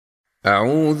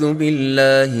أعوذ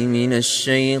بالله من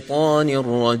الشيطان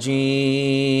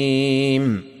الرجيم.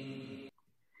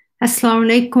 Assalamu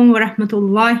alaikum wa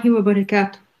rahmatullahi wa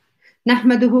barakatuh.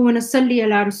 Nahmaduhu wa nasalli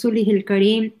ala rasulihil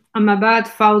kareem. Amma ba'd,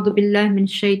 fa'udhu billahi min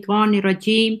shaytanir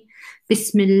rajeem.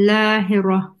 Bismillahir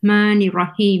rahmanir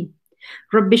rahim.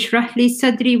 Rabbi shrah li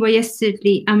sadri wa yassir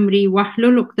li amri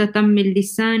wahlul uqdatam min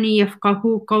lisani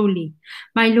yafqahu qawli.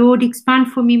 My Lord,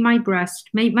 expand for me my breast,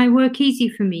 make my work easy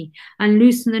for me, and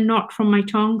loosen the knot from my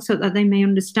tongue so that they may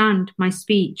understand my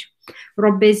speech.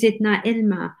 Rabbi zidna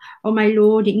ilma. O my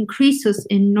Lord, increase us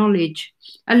in knowledge.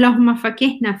 Allahumma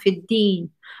fakihna fid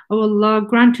deen. O Allah,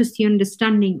 grant us the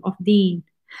understanding of deen.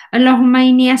 Allahumma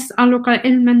inni as'aluka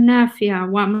ilman nafi'a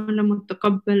wa amalan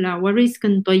mutaqabbala wa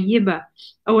rizqan tayyiba.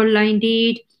 O Allah,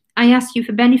 indeed, I ask you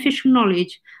for beneficial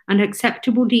knowledge and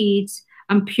acceptable deeds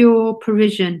and pure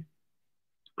provision.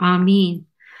 Ameen.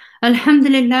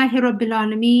 Alhamdulillahi Rabbil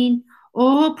Alameen.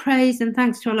 All praise and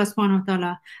thanks to Allah subhanahu wa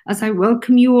ta'ala as I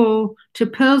welcome you all to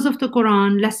Pearls of the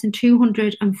Quran, lesson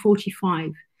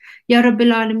 245. Ya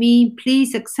Rabbil Alameen,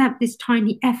 please accept this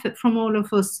tiny effort from all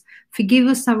of us. Forgive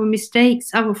us our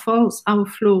mistakes, our faults, our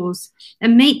flaws,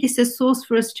 and make this a source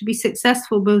for us to be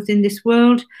successful both in this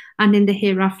world and in the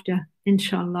hereafter,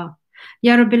 inshallah.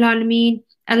 Ya Rabbil Alameen,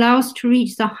 allow us to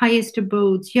reach the highest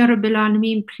abodes. Ya Rabbil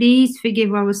Alameen, please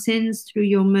forgive our sins through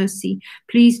your mercy.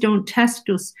 Please don't test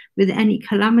us with any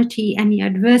calamity, any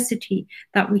adversity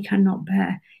that we cannot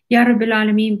bear. Ya Rabbil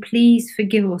Alameen, please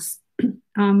forgive us.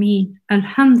 Ameen.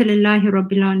 Alhamdulillahi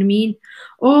Rabbil Alameen.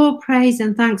 All praise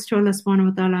and thanks to Allah subhanahu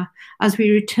wa ta'ala as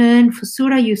we return for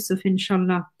Surah Yusuf,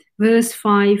 inshallah, verse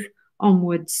 5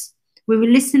 onwards. We will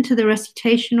listen to the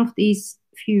recitation of these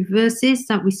few verses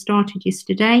that we started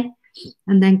yesterday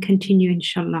and then continue,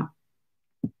 inshallah.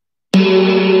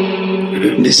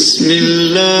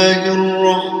 Bismillahir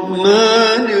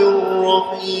Rahmanir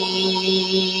Rahim.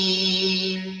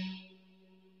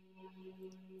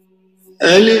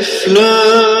 Alif Lam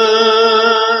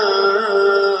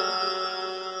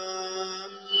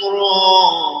Ra.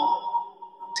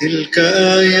 Tilka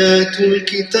ayatul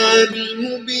kitabil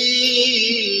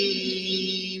mubin.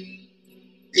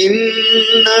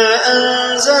 إنا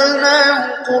أنزلناه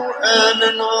قرآنا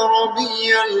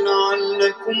عربيا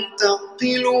لعلكم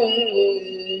تعقلون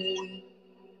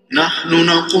نحن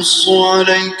نقص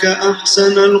عليك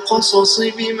أحسن القصص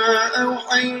بما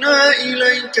أوحينا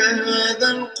إليك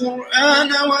هذا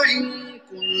القرآن وإن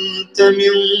كنت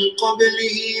من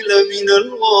قبله لمن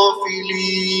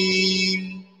الغافلين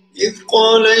إذ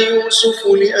قال يوسف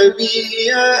لأبيه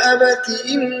يا أبت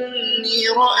إني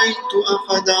رأيت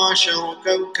 11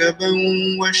 كوكبا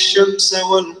والشمس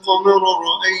والقمر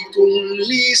رأيتهم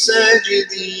لي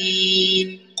ساجدين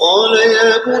قال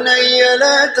يا بني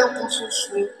لا تقصص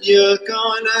رؤياك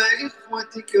على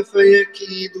إخوتك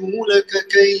فيكيدوا لك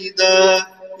كيدا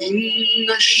إن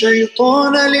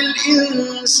الشيطان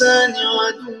للإنسان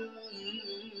عدو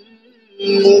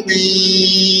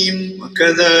مبين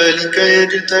وكذلك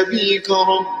يجتبيك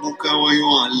ربك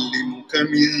ويعلمك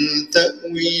من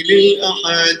تأويل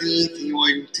الأحاديث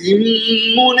ويتم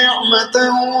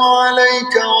نعمته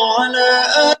عليك وعلى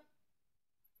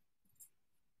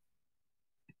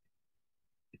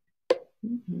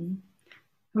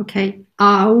Okay.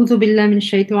 أعوذ بالله من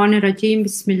الشيطان الرجيم.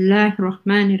 بسم الله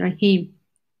الرحمن الرحيم.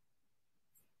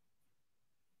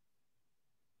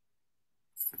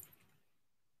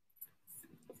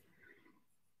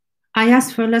 I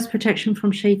ask for Allah's protection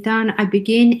from shaitan. I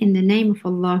begin in the name of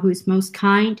Allah, who is most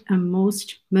kind and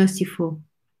most merciful.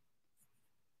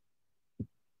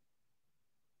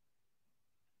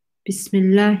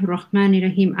 Bismillahir Rahmanir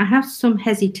Rahim. I have some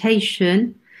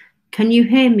hesitation. Can you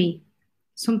hear me?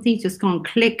 Something's just gone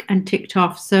click and ticked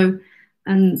off. So,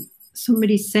 and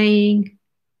somebody's saying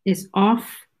it's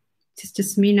off. Sister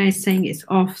Smina is saying it's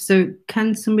off. So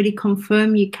can somebody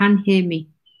confirm you can hear me?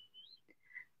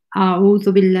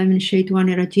 A'udhu billahi min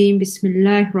shaytanir rajeem.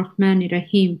 Bismillahir Rahmanir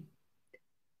Rahim.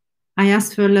 I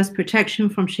ask for Allah's protection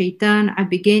from shaitan. I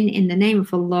begin in the name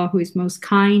of Allah, who is most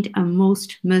kind and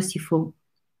most merciful.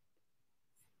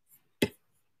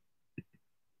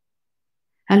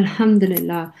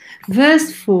 Alhamdulillah.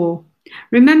 Verse 4.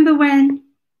 Remember when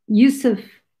Yusuf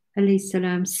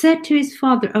salam said to his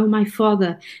father, "O my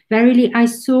father, verily I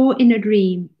saw in a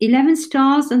dream 11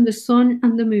 stars and the sun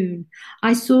and the moon.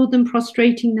 I saw them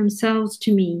prostrating themselves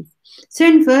to me." So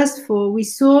in verse 4, we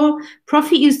saw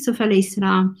Prophet Yusuf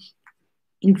salam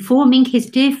informing his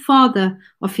dear father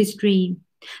of his dream.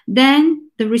 Then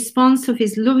the response of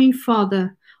his loving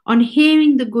father on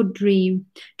hearing the good dream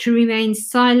to remain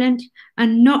silent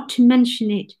and not to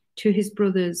mention it to his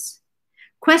brothers.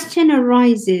 Question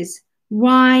arises,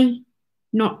 why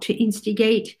not to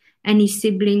instigate any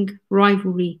sibling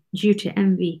rivalry due to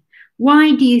envy.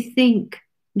 Why do you think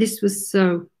this was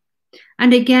so?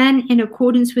 And again, in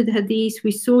accordance with the hadith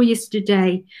we saw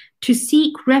yesterday, to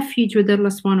seek refuge with Allah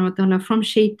subhanahu wa ta'ala from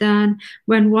shaitan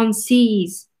when one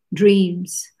sees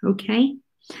dreams, okay?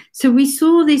 So we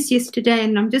saw this yesterday,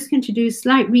 and I'm just going to do a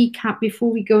slight recap before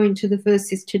we go into the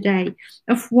verses today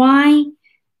of why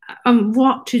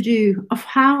what to do, of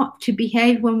how to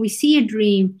behave when we see a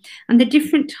dream and the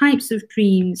different types of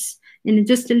dreams in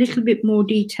just a little bit more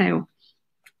detail.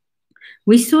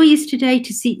 We saw yesterday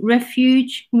to seek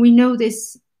refuge. We know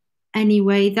this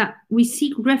anyway, that we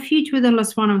seek refuge with Allah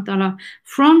subhanahu wa ta'ala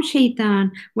from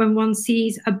shaitan when one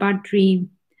sees a bad dream,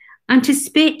 and to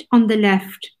spit on the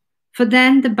left, for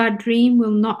then the bad dream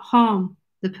will not harm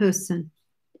the person.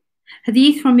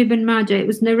 Hadith from Ibn Majah, it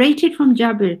was narrated from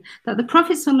Jabir that the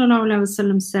Prophet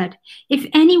ﷺ said, if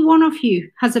any one of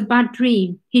you has a bad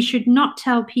dream, he should not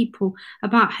tell people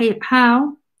about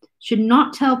how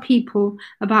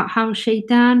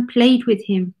shaitan played with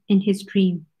him in his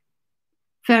dream.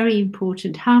 Very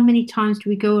important. How many times do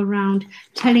we go around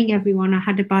telling everyone, I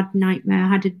had a bad nightmare, I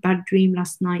had a bad dream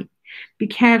last night? Be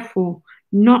careful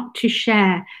not to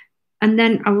share. And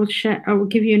then I will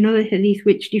give you another hadith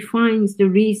which defines the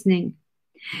reasoning.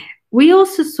 We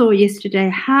also saw yesterday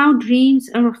how dreams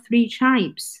are of three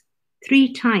types.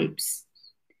 Three types.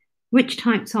 Which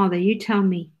types are they? You tell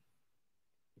me.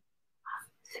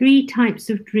 Three types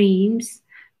of dreams.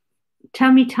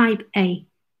 Tell me type A.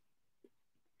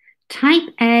 Type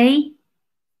A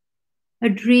are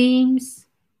dreams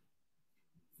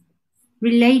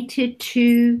related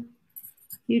to,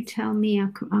 you tell me,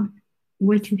 I'm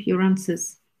waiting for your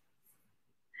answers.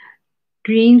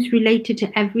 Dreams related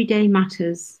to everyday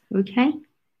matters, okay?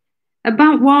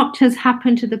 About what has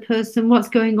happened to the person, what's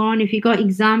going on. If you've got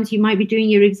exams, you might be doing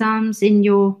your exams in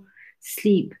your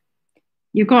sleep.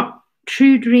 You've got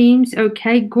true dreams,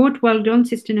 okay, good, well done,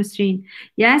 Sister Nasreen.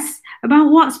 Yes,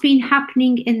 about what's been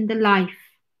happening in the life.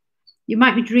 You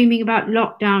might be dreaming about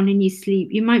lockdown in your sleep.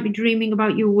 You might be dreaming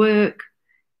about your work,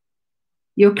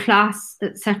 your class,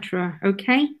 etc.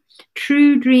 Okay?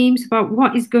 True dreams about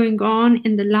what is going on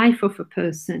in the life of a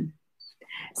person.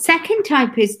 Second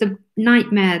type is the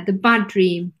nightmare, the bad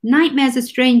dream. Nightmare is a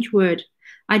strange word.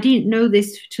 I didn't know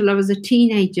this till I was a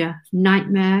teenager.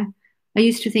 Nightmare. I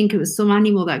used to think it was some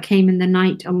animal that came in the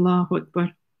night. Allahu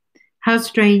Akbar. How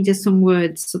strange are some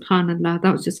words, subhanallah.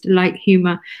 That was just a light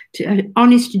humor, an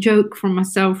honest joke from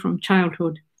myself from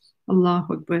childhood.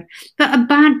 Allahu Akbar. But a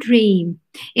bad dream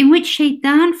in which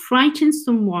shaitan frightens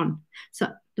someone. So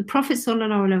the Prophet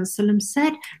ﷺ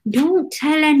said, don't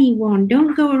tell anyone,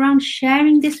 don't go around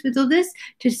sharing this with others,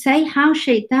 to say how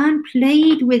shaitan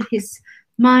played with his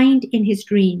mind in his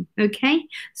dream. Okay?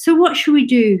 So what should we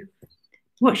do?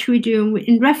 What should we do?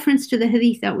 In reference to the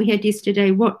hadith that we had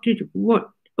yesterday, what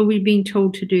are we being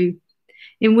told to do?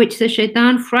 In which the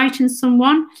shaitan frightens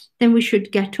someone, then we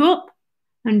should get up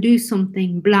and do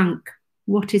something blank.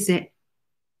 What is it?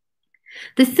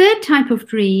 The third type of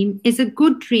dream is a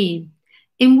good dream,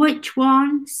 in which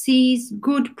one sees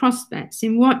good prospects,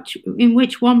 in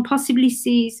which one possibly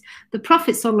sees the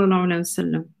Prophet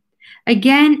ﷺ.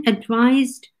 Again,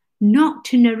 advised not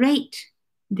to narrate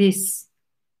this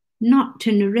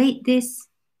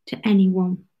to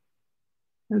anyone.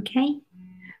 Okay?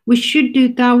 We should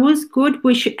do that was good.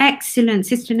 We should, excellent.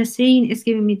 Sister Nasreen is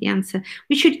giving me the answer.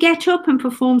 We should get up and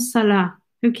perform salah.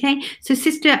 Okay, so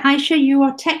Sister Aisha, you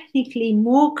are technically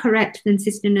more correct than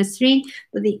Sister Nasreen,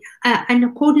 but in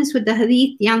accordance with the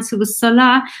hadith, the answer was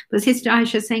salah, but Sister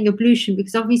Aisha is saying ablution,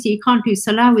 because obviously you can't do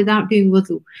salah without doing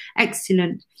wudu.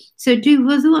 Excellent. So do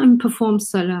wudu and perform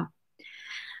salah.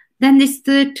 Then this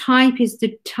third type is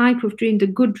the type of dream, the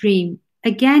good dream.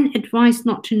 Again, advised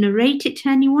not to narrate it to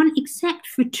anyone except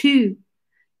for two,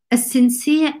 a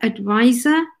sincere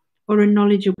advisor or a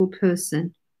knowledgeable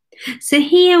person. So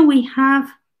here we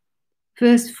have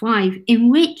verse 5, in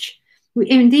which,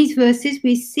 in these verses,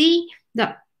 we see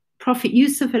that Prophet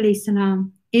Yusuf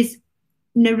ﷺ is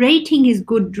narrating his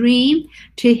good dream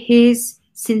to his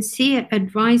sincere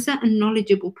advisor and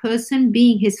knowledgeable person,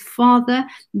 being his father,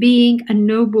 being a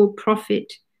noble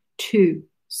prophet too.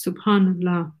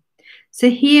 Subhanallah. So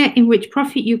here, in which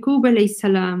Prophet Yaqub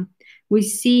ﷺ, we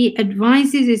see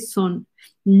advises his son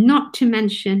not to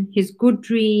mention his good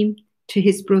dream to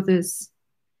his brothers.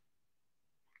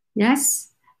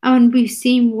 Yes, and we've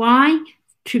seen why,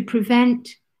 to prevent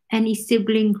any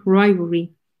sibling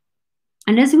rivalry.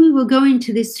 And as we will go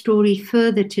into this story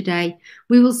further today,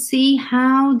 we will see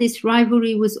how this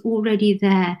rivalry was already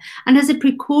there. And as a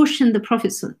precaution, the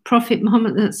Prophet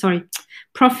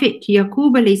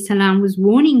Yaqub alayhi salam was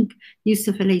warning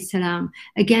Yusuf alayhi salam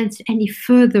against any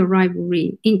further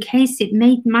rivalry in case it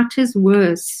made matters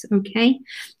worse. Okay?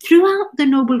 Throughout the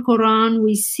Noble Quran,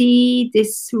 we see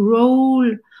this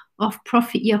role of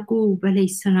Prophet Yaqub alayhi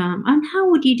salam. And how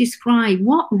would you describe,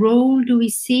 what role do we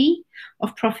see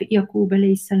of Prophet Yaqub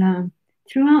alayhi salam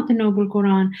throughout the Noble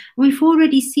Quran? We've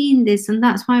already seen this, and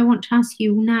that's why I want to ask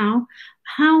you now,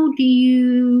 how do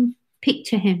you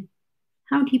picture him?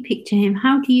 How do you picture him?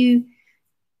 How do you,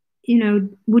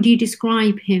 would you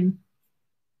describe him?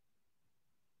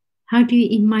 How do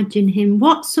you imagine him?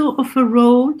 What sort of a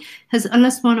role has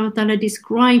Allah subhanahu wa ta'ala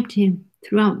described him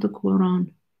throughout the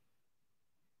Quran?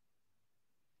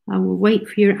 I will wait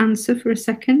for your answer for a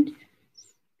second.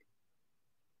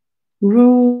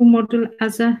 Role model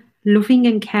as a loving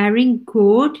and caring,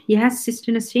 good. Yes,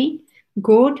 Sister Nasreen,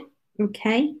 good.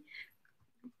 Okay.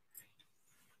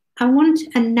 I want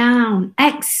a noun.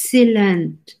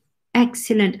 Excellent.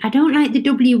 Excellent. I don't like the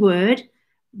W word,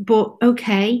 but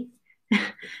okay.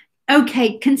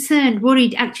 Okay, concerned,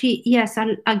 worried. Actually, yes,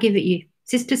 I'll give it you.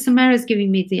 Sister Samara's giving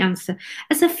me the answer.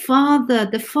 As a father,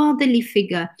 the fatherly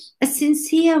figure, a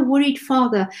sincere, worried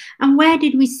father. And where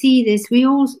did we see this?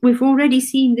 We've already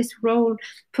seen this role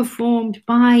performed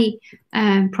by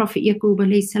Prophet Yaqub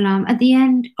alayhi salam at the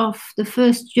end of the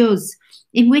first juz,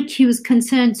 in which he was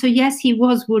concerned. So yes, he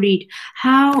was worried.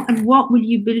 How and what will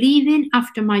you believe in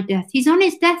after my death? He's on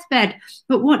his deathbed,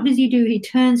 but what does he do? He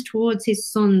turns towards his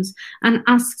sons and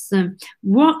asks them,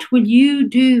 what will you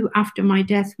do after my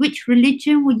death? Which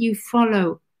religion will you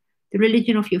follow? The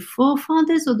religion of your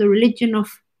forefathers or the religion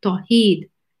of Tawheed?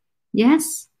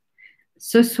 Yes?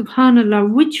 So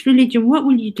subhanAllah, which religion, what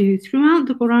will you do? Throughout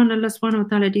the Quran, Allah subhanahu wa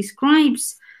ta'ala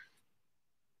describes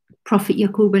Prophet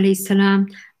Yaqub alayhi salam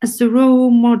as the role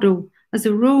model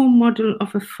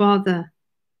of a father.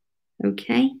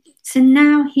 Okay, so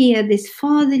now here, this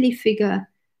fatherly figure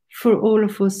for all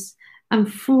of us, and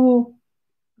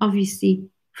obviously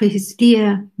for his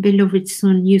dear beloved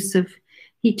son Yusuf.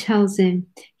 He tells him,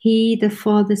 the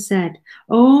father said,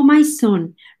 "Oh my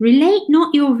son, relate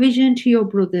not your vision to your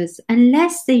brothers,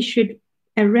 unless they should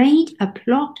arrange a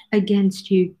plot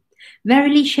against you.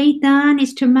 Verily, shaitan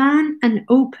is to man an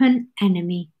open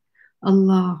enemy."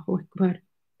 Allahu Akbar.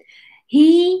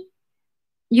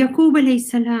 Yaqub alayhi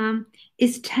salam,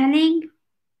 is telling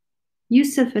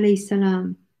Yusuf alayhi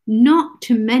salam not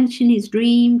to mention his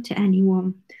dream to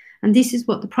anyone. And this is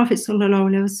what the Prophet sallallahu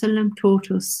alaihi wasallam taught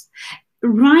us.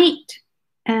 Write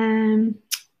N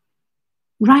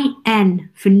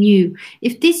for new.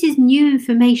 If this is new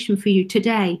information for you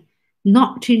today,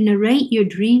 not to narrate your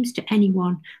dreams to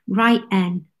anyone, write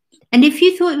N. And if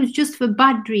you thought it was just for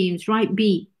bad dreams, write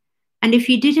B. And if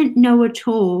you didn't know at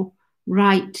all,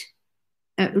 write,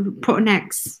 put an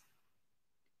X.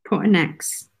 Put an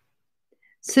X.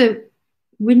 So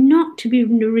we're not to be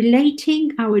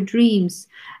relating our dreams.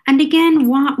 And again,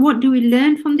 what do we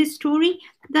learn from this story?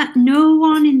 That no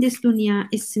one in this dunya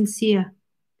is sincere.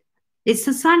 It's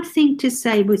a sad thing to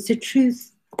say, but it's the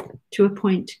truth to a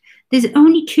point. There's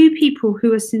only two people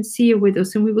who are sincere with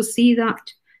us, and we will see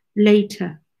that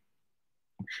later.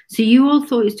 So you all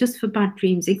thought it's just for bad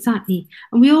dreams, exactly.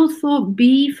 And we all thought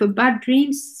B for bad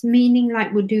dreams, meaning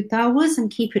like we'll do dawahs and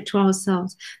keep it to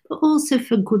ourselves, but also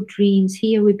for good dreams.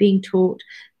 Here we're being taught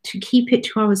to keep it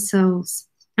to ourselves.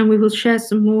 And we will share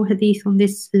some more hadith on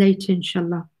this later,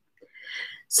 inshallah.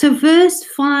 So verse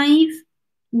 5,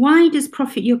 why does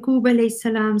Prophet Yaqub alayhi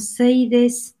salam say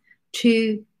this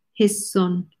to his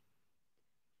son?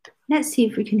 Let's see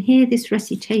if we can hear this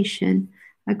recitation.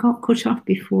 I got cut off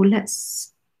before.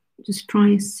 Let's just try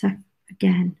a sec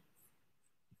again.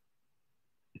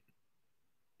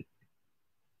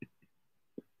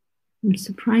 I'm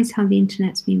surprised how the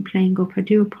internet's been playing up. I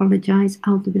do apologize.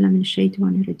 A'udhu billahi minash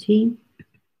shaitanir rajeem.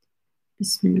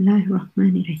 Bismillahir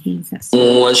Rahmanir Rahim.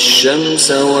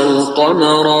 والشمس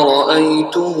والقمر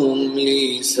رأيتهم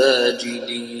لي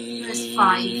ساجدين. Verse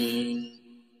 5.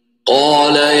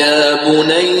 قال يا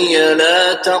بني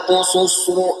لا تقصص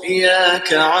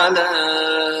رؤياك على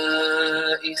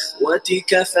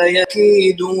إخوتك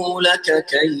فيكيدوا لك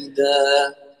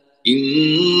كيدا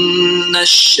إن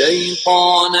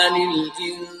الشيطان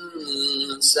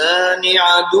للإنسان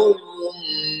عدو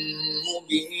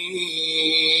مبين.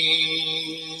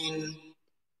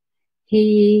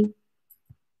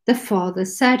 The father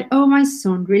said, "O my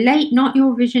son, relate not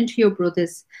your vision to your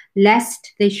brothers,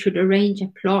 lest they should arrange a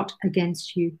plot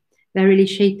against you. Verily,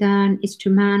 shaitan is to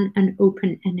man an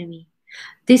open enemy."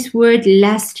 This word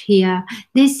lest here,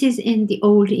 this is in the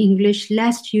Old English,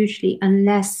 lest usually,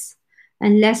 unless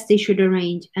they should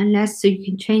arrange, unless, so you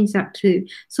can change that to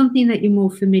something that you're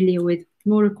more familiar with,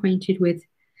 more acquainted with.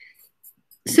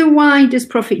 So why does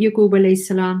Prophet Yaqub alayhi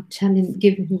salam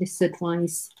give him this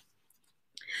advice?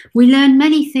 We learn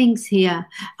many things here,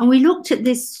 and we looked at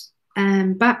this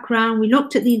background. We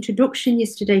looked at the introduction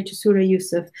yesterday to Surah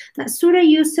Yusuf. That Surah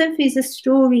Yusuf is a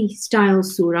story style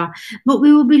surah, but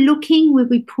we'll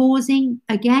be pausing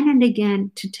again and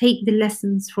again to take the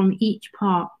lessons from each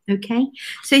part. Okay,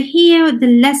 so here the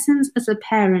lessons as a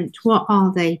parent, what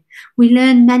are they? We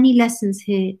learn many lessons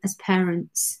here as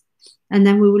parents, and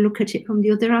then we will look at it from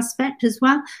the other aspect as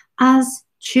well as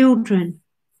children.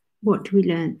 What do we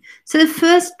learn? So the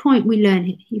first point we learn,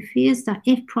 he fears that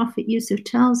if Prophet Yusuf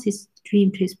tells his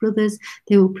dream to his brothers,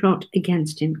 they will plot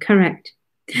against him. Correct.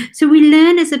 So we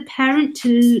learn as a parent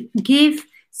to give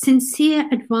sincere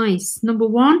advice. Number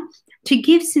one, to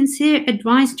give sincere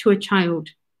advice to a child.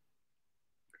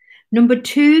 Number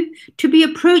two, to be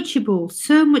approachable,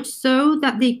 so much so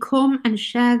that they come and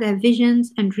share their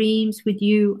visions and dreams with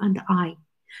you and I.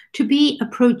 To be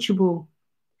approachable.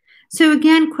 So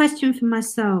again, question for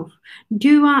myself,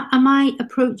 am I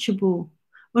approachable,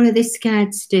 or are they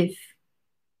scared stiff?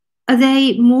 Are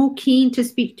they more keen to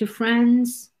speak to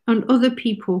friends and other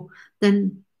people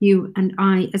than you and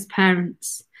I as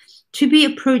parents? To be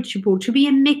approachable, to be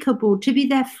amicable, to be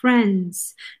their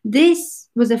friends. This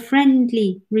was a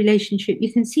friendly relationship.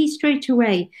 You can see straight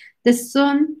away the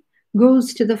son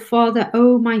goes to the father,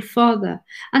 oh, my father.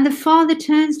 And the father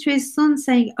turns to his son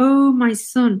saying, oh, my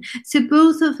son. So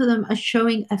both of them are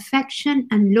showing affection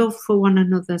and love for one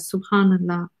another.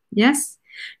 Subhanallah. Yes?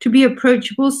 To be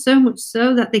approachable, so much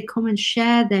so that they come and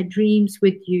share their dreams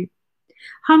with you.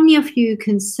 How many of you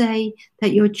can say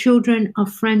that your children are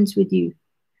friends with you?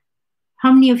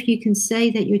 How many of you can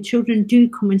say that your children do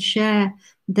come and share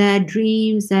their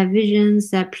dreams, their visions,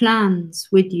 their plans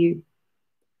with you?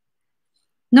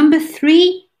 Number the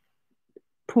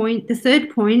third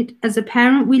point, as a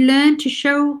parent, we learn to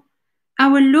show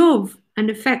our love and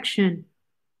affection.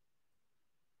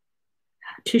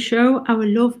 To show our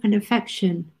love and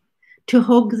affection. To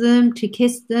hug them, to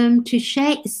kiss them, to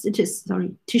share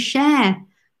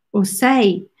or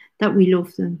say that we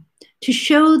love them. To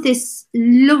show this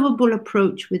lovable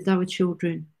approach with our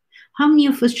children. How many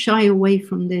of us shy away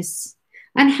from this?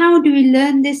 And how do we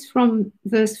learn this from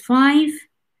verse 5?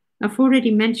 I've already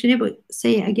mentioned it, but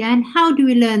say it again. How do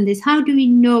we learn this? How do we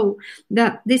know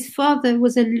that this father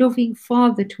was a loving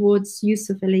father towards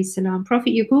Yusuf alayhi salam? Prophet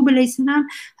Yaqub alayhi salam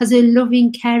has a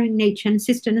loving, caring nature. And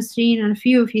Sister Nasreen and a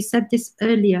few of you said this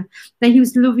earlier, that he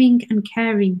was loving and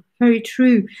caring. Very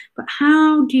true. But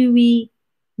how do we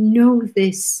know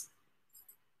this?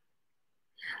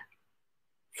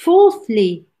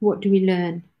 Fourthly, what do we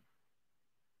learn?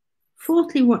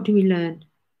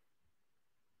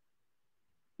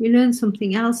 We learn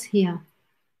something else here.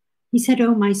 He said,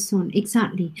 oh, my son.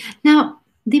 Exactly. Now,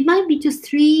 there might be just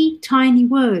 3 tiny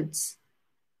words.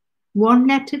 1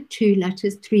 letter, 2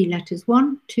 letters, 3 letters.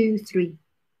 1, 2, 3.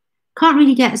 Can't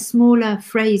really get a smaller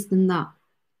phrase than that.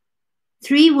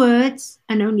 3 words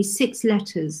and only 6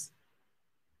 letters.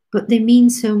 But they mean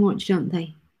so much, don't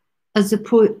they? As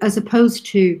opposed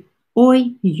to, oi,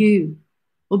 you,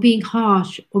 or being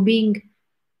harsh, or being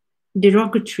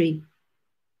derogatory,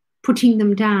 putting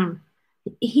them down.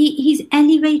 He's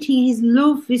elevating, his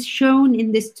love is shown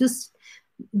in this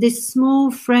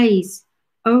small phrase,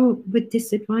 oh, with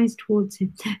this advice towards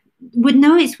him.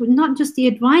 It's not just the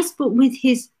advice, but with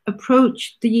his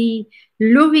approach, the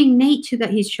loving nature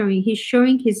that he's showing. He's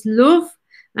showing his love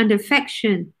and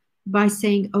affection by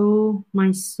saying, oh,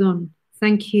 my son.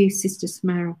 Thank you, Sister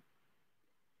Smara.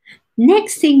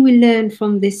 Next thing we learn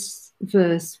from this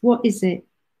verse, what is it?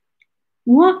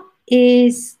 What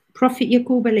is Prophet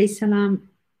Yaqub alayhi salam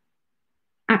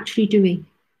actually doing?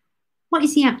 What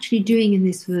is he actually doing in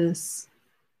this verse?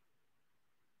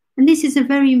 And this is a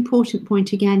very important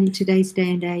point again in today's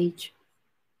day and age.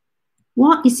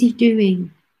 What is he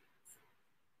doing?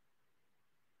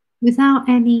 Without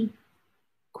any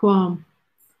qualm,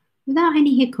 without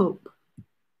any hiccup.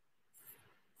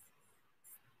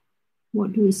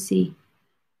 What do we see?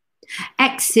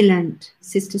 Excellent,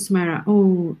 Sister Smara.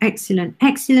 Oh, excellent.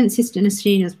 Excellent, Sister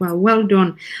Nasreen as well. Well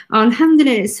done.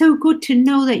 Alhamdulillah, it's so good to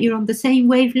know that you're on the same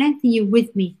wavelength and you're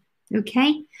with me.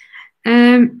 Okay?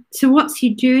 So what's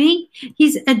he doing?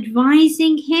 He's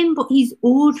advising him, but he's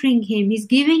ordering him. He's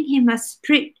giving him a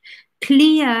strict,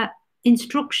 clear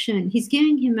instruction. He's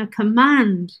giving him a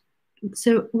command.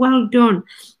 So well done.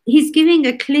 He's giving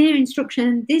a clear instruction.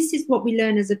 And this is what we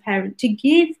learn as a parent, to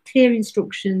give clear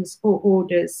instructions or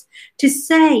orders, to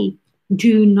say,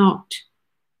 do not.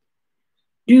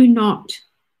 Do not.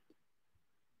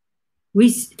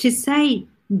 To say,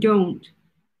 don't.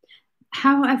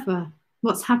 However,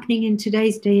 what's happening in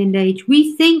today's day and age,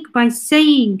 we think by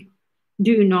saying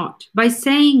do not, by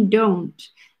saying don't,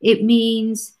 it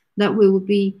means that we will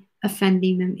be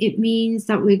offending them. It means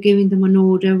that we're giving them an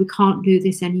order. We can't do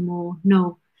this anymore.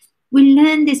 No. We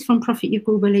learn this from Prophet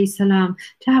Yaqub alayhi salam,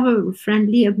 to have a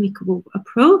friendly, amicable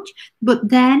approach, but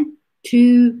then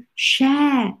to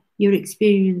share your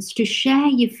experience, to share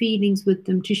your feelings with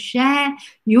them, to share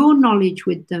your knowledge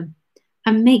with them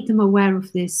and make them aware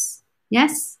of this.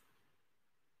 Yes?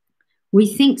 We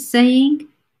think saying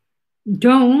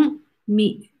don't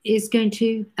is going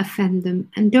to offend them,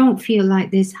 and don't feel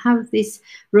like this. Have this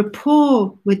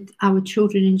rapport with our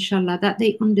children, inshallah, that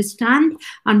they understand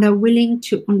and are willing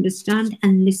to understand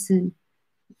and listen.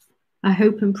 I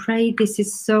hope and pray this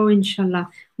is so, inshallah,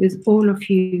 with all of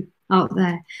you out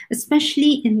there,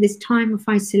 especially in this time of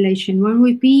isolation, when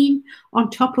we've been on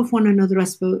top of one another, I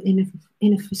suppose,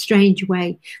 in a strange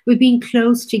way. We've been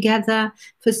close together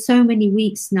for so many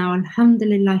weeks now,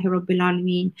 alhamdulillah rabbil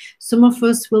alameen. Some of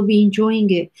us will be enjoying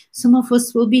it, some of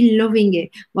us will be loving it,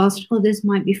 whilst others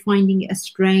might be finding it a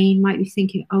strain, might be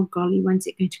thinking, oh golly, when's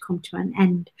it going to come to an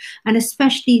end? And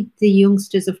especially the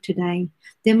youngsters of today,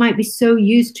 they might be so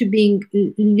used to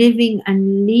living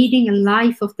and leading a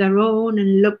life of their own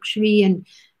and luxury and,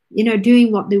 you know,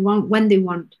 doing what they want when they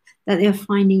want, that they're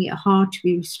finding it hard to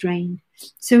be restrained.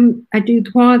 So I do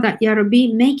dua that, Ya Rabbi,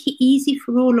 make it easy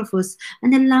for all of us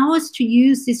and allow us to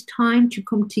use this time to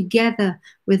come together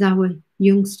with our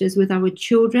youngsters, with our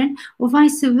children, or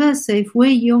vice versa. If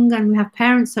we're young and we have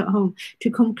parents at home,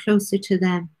 to come closer to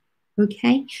them.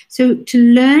 Okay? So to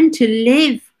learn to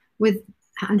live with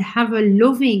and have a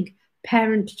loving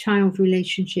parent-child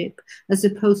relationship, as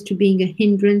opposed to being a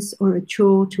hindrance or a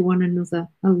chore to one another.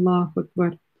 Allahu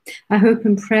Akbar. I hope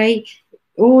and pray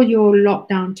all your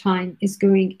lockdown time is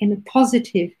going in a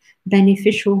positive,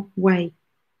 beneficial way.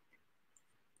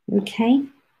 Okay?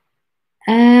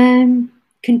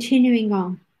 Continuing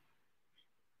on.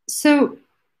 So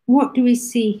what do we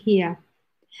see here?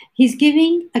 He's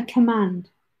giving a command,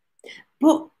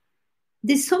 but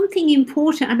there's something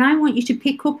important, and I want you to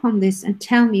pick up on this and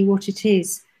tell me what it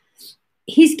is.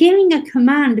 He's giving a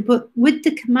command, but with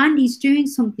the command, he's doing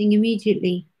something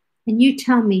immediately. And you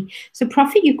tell me. So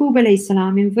Prophet Yaqub alayhi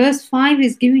salam in verse 5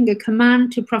 is giving a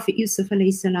command to Prophet Yusuf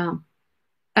alayhi salam.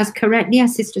 As correctly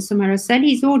as Sister Samara said,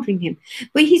 he's ordering him.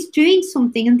 But he's doing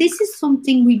something, and this is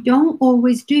something we don't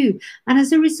always do. And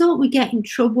as a result, we get in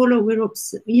trouble, or we're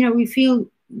upset, you know, we feel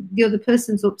the other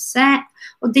person's upset,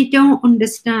 or they don't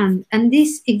understand. And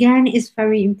this again is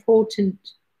very important.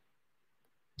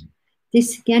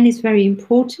 This again is very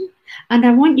important. And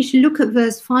I want you to look at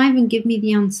verse 5 and give me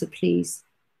the answer, please.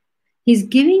 He's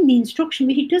giving the instruction,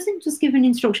 but he doesn't just give an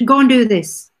instruction. Go and do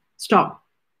this. Stop.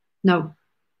 No.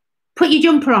 Put your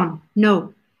jumper on.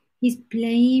 No. He's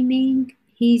blaming.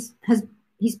 He's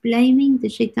blaming the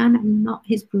shaitan and not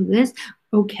his brothers.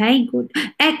 Okay, good.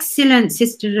 Excellent,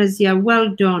 Sister Razia.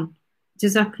 Well done.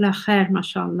 Jazakallah khair,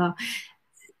 mashallah.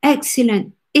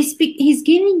 Excellent. He's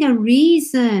giving a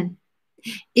reason.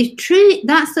 If true,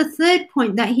 that's the third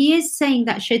point, that he is saying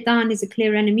that shaitan is a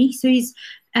clear enemy. So he's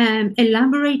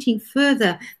elaborating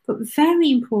further, but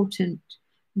very importantly,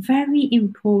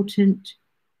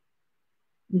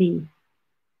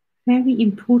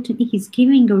 he's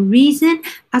giving a reason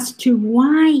as to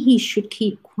why he should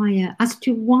keep quiet, as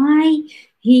to why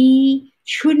he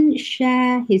shouldn't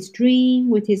share his dream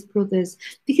with his brothers,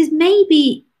 because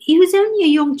maybe he was only a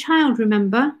young child,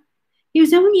 remember? He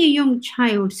was only a young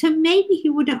child, so maybe he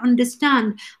wouldn't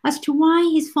understand as to why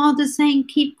his father's saying,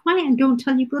 keep quiet and don't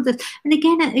tell your brothers. And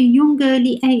again, at a young,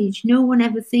 early age, no one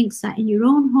ever thinks that in your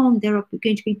own home there are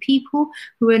going to be people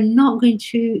who are not going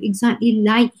to exactly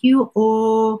like you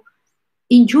or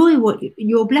enjoy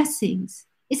your blessings.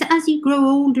 It's as you grow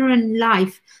older in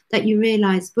life that you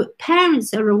realize, but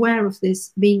parents are aware of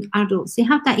this, being adults. They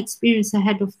have that experience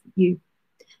ahead of you.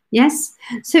 Yes?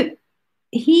 So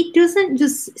he doesn't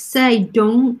just say,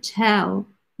 don't tell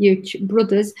your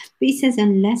brothers, but he says,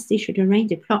 unless they should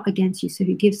arrange a plot against you. So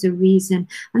he gives a reason.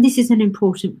 And this is an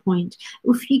important point.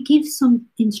 If you give some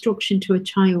instruction to a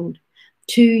child,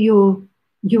 to your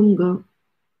younger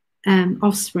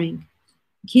offspring,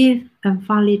 give a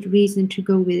valid reason to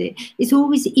go with it. It's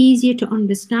always easier to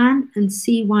understand and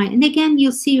see why. And again,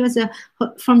 you'll see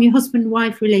from your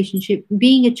husband-wife relationship,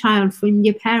 being a child from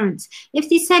your parents, if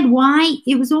they said why,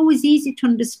 it was always easy to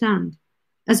understand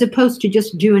as opposed to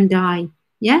just do and die.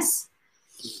 Yes?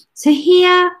 So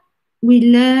here we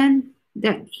learn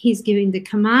that he's giving the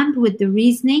command with the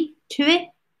reasoning to it.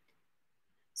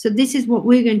 So this is what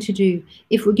we're going to do.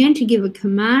 If we're going to give a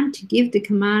command, to give the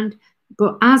command,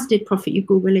 but as did Prophet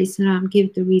Yaqub alayhi salam,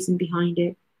 give the reason behind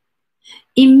it.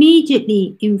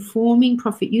 Immediately informing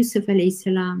Prophet Yusuf alayhi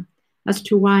salam as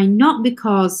to why, not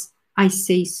because I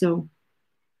say so.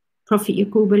 Prophet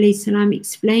Yaqub alayhi salam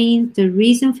explains the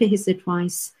reason for his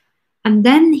advice. And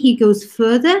then he goes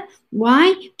further. Why?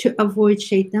 To avoid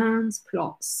Shaitan's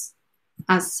plots,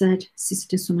 as said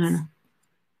Sister Sumana.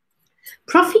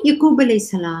 Prophet Yaqub alayhi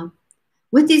salam,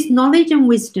 with his knowledge and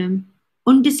wisdom,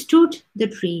 understood the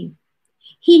dream.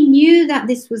 He knew that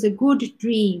this was a good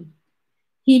dream.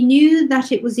 He knew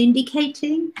that it was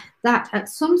indicating that at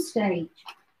some stage,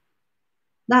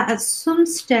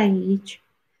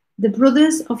 the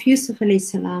brothers of Yusuf alayhi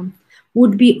salam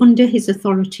would be under his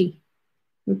authority.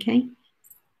 Okay?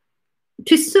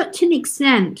 To such an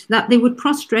extent that they would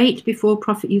prostrate before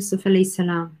Prophet Yusuf alayhi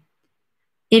salam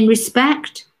in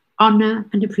respect, honor,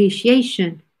 and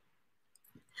appreciation.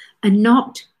 And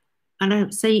not, and I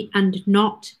say, and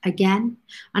not again.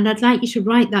 And I'd like you to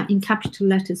write that in capital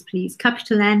letters, please.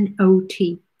 Capital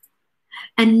N-O-T.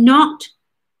 And not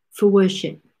for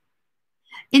worship.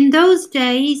 In those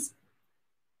days,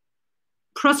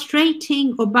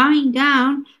 prostrating or bowing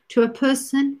down to a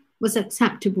person was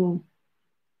acceptable.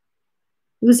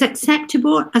 It was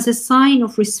acceptable as a sign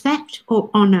of respect or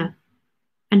honor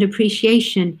and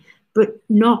appreciation, but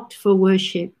not for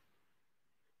worship.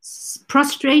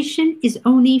 Prostration is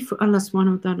only for Allah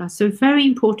subhanahu wa ta'ala. So a very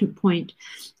important point.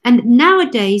 And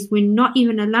nowadays, we're not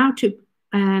even allowed to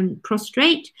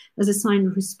prostrate as a sign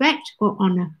of respect or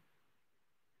honor.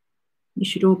 You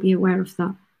should all be aware of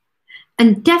that.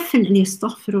 And definitely,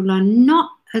 astaghfirullah, not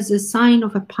as a sign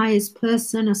of a pious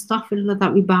person, astaghfirullah,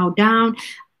 that we bow down.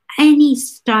 Any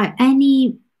style,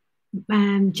 any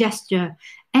gesture,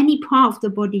 any part of the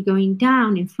body going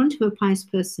down in front of a pious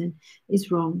person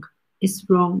is wrong. It's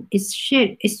wrong. It's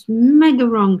shirk. It's mega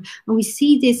wrong. And we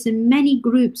see this in many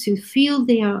groups who feel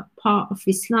they are part of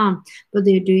Islam, but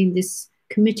they're doing this,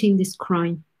 committing this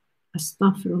crime.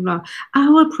 Astaghfirullah.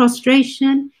 Our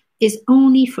prostration is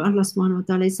only for Allah subhanahu wa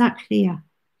ta'ala. Is that clear?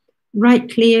 Right,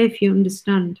 clear if you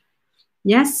understand.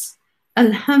 Yes?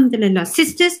 Alhamdulillah.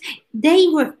 Sisters, they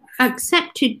were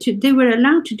they were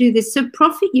allowed to do this. So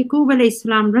Prophet Yaqub alayhi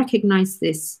salam recognized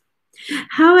this.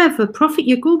 However, Prophet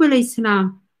Yaqub alayhi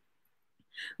salam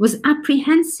was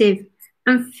apprehensive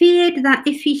and feared that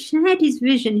if he shared his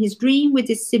vision, his dream with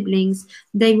his siblings,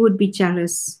 they would be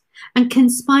jealous and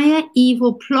conspire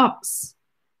evil plots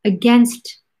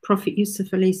against Prophet Yusuf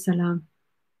alayhi salam.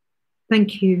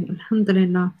 Thank you.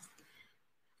 Alhamdulillah.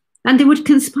 And they would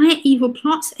conspire evil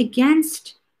plots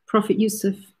against Prophet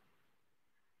Yusuf.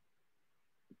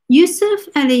 Yusuf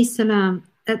alayhi salam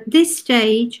at this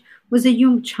stage was a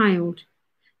young child.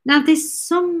 Now there's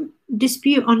some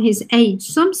dispute on his age.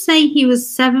 Some say he was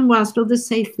 7 whilst others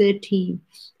say 13.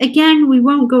 Again, we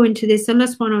won't go into this. Allah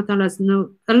subhanahu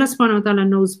wa ta'ala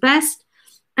knows best.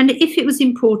 And if it was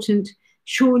important,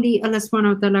 surely Allah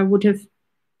subhanahu wa ta'ala would have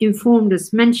informed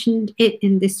us, mentioned it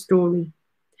in this story.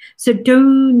 So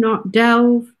do not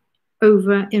delve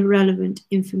over irrelevant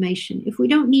information. If we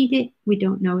don't need it, we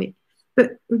don't know it.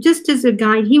 But just as a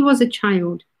guide, he was a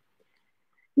child.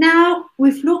 Now,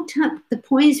 we've looked at the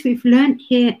points we've learned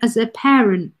here as a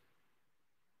parent.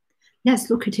 Let's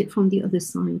look at it from the other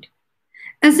side.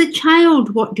 As a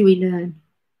child, what do we learn?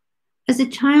 As a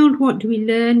child, what do we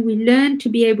learn? We learn to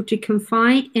be able to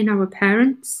confide in our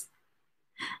parents.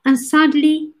 And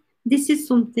sadly, this is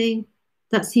something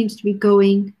that seems to be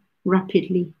going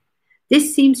rapidly.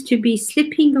 This seems to be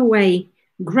slipping away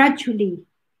gradually,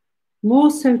 more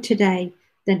so today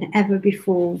than ever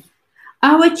before.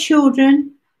 Our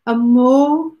children are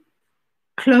more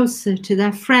closer to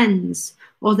their friends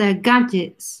or their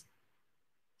gadgets.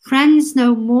 Friends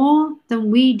know more than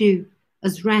we do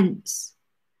as rents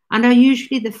and are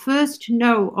usually the first to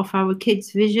know of our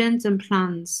kids' visions and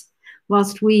plans,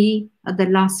 whilst we are the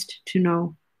last to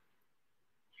know.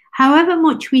 However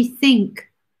much we think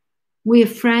we're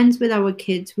friends with our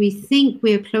kids, we think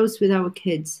we're close with our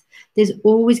kids, there's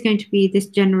always going to be this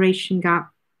generation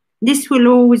gap. This will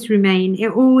always remain.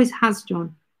 It always has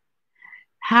done.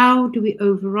 How do we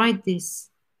override this?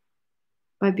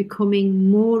 By becoming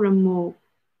more and more,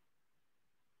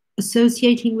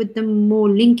 associating with them, more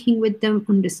linking with them,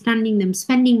 understanding them,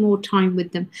 spending more time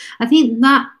with them. I think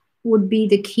that would be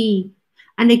the key.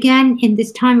 And again, in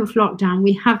this time of lockdown,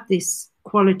 we have this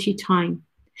quality time.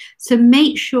 So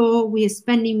make sure we are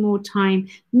spending more time,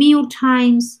 meal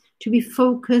times to be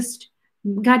focused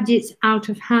gadgets out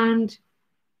of hand,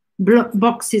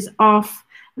 boxes off.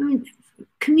 I mean,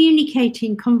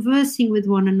 communicating, conversing with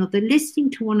one another, listening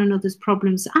to one another's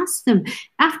problems. Ask them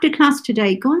after class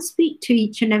today, go and speak to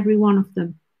each and every one of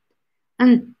them.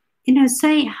 And,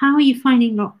 say, how are you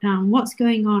finding lockdown? What's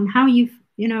going on? How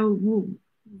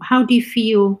how do you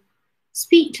feel?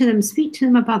 Speak to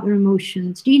them about their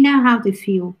emotions. Do you know how they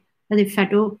feel? Are they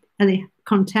fed up? Are they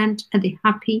content? Are they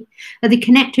happy? Are they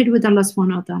connected with Allah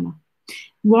subhanahu wa ta'ala?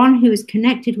 One who is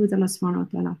connected with Allah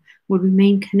subhanahu wa ta'ala will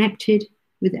remain connected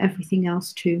with everything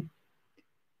else too.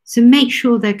 So make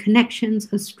sure their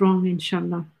connections are strong,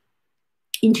 inshallah.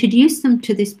 Introduce them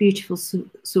to this beautiful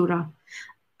surah.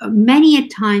 Many a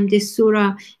time this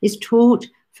surah is taught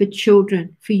for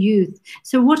children, for youth.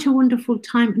 So what a wonderful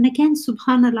time. And again,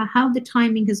 subhanallah, how the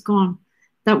timing has gone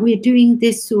that we're doing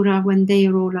this surah when they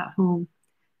are all at home.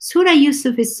 Surah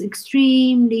Yusuf is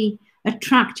extremely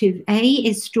attractive. A,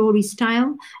 is story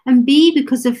style, and B,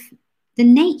 because of the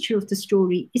nature of the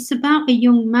story. It's about a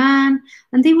young man,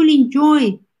 and they will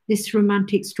enjoy this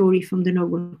romantic story from the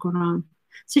Noble Quran.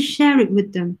 So share it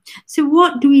with them. So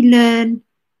what do we learn?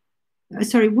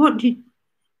 What do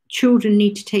children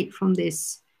need to take from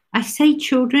this? I say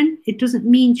children, it doesn't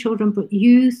mean children, but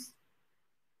youth,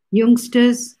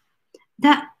 youngsters,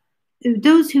 that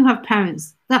those who have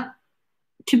parents, that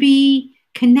to be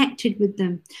connected with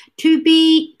them, to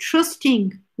be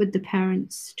trusting with the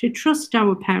parents, to trust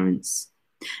our parents.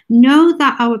 Know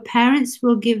that our parents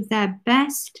will give their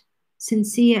best,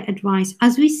 sincere advice,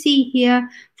 as we see here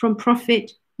from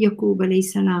Prophet Yaqub alayhi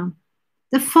salam.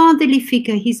 The fatherly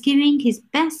figure, he's giving his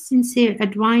best, sincere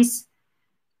advice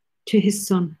to his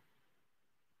son.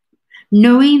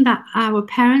 Knowing that our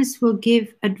parents will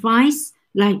give advice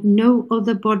like no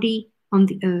other body on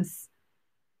the earth.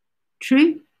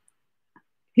 True?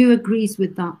 Who agrees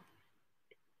with that?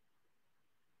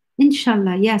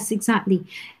 Inshallah, yes, exactly.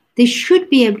 They should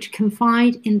be able to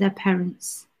confide in their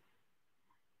parents.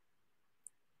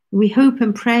 We hope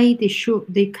and pray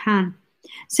they can.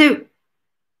 So,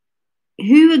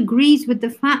 who agrees with the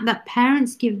fact that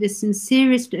parents give the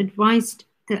sincerest advice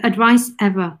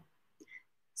ever?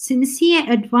 Sincere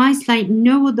advice like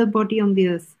no other body on the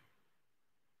earth.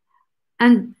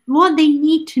 And what they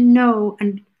need to know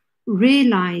and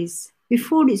realize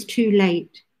before it's too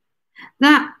late,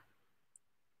 that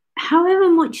however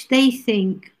much they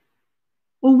think,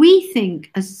 or we think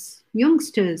as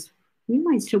youngsters, we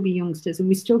might still be youngsters and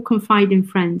we still confide in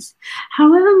friends,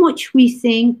 however much we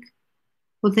think,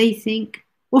 or they think,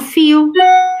 or feel,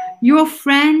 your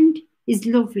friend is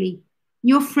lovely,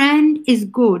 your friend is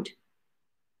good.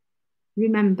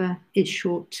 Remember, it's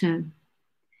short term.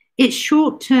 It's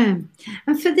short term.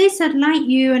 And for this, I'd like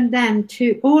you and them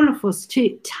to, all of us,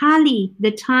 to tally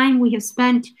the time we have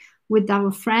spent with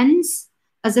our friends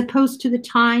as opposed to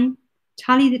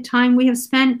tally the time we have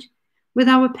spent with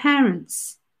our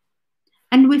parents.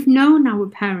 And we've known our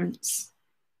parents,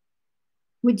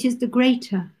 which is the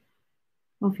greater,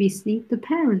 obviously, the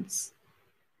parents,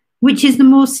 which is the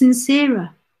more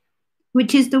sincere,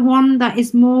 which is the one that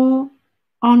is more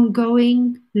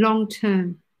ongoing, long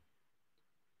term.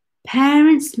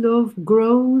 Parents' love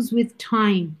grows with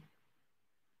time.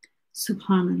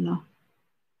 Subhanallah.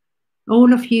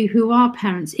 All of you who are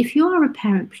parents, if you are a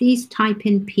parent, please type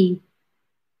in P.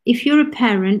 If you're a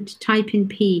parent, type in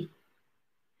P.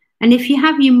 And if you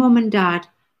have your mum and dad,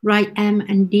 write M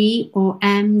and D or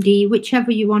MD,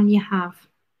 whichever one you have.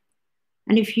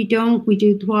 And if you don't, we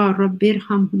do dua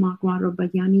Rabbirhamhuma wa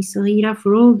rabbayani saghira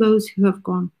for all those who have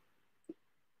gone.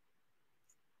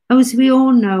 As we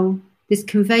all know, this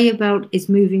conveyor belt is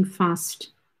moving fast.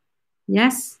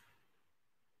 Yes?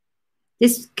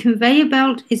 This conveyor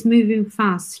belt is moving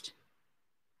fast.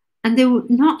 And they will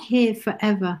not here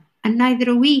forever. And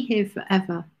neither are we here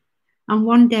forever. And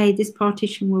one day this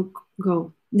partition will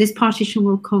go. This partition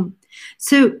will come.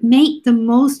 So make the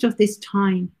most of this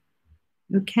time.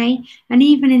 Okay? And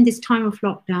even in this time of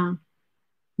lockdown,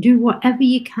 do whatever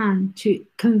you can to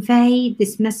convey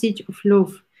this message of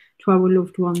love to our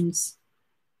loved ones.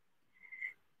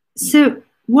 So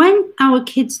when our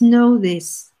kids know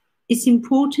this, it's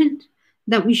important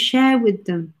that we share with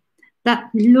them that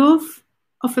love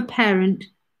of a parent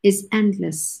is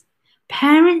endless.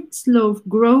 Parents' love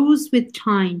grows with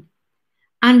time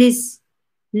and is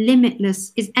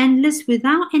limitless, is endless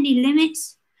without any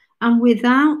limits and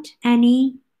without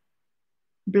any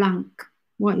blank.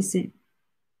 What is it?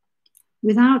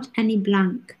 Without any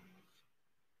blank.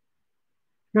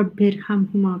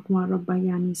 Rabbirhamhuma wa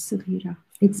rabbayani saghira.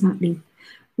 Exactly.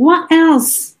 What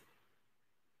else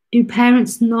do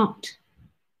parents not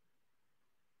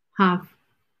have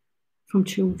from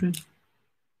children?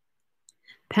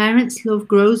 Parents' love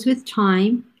grows with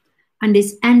time and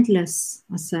is endless,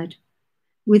 I said,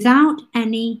 without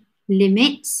any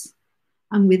limits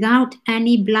and without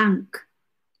any blank.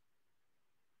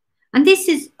 And this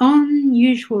is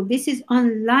unusual. This is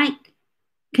unlike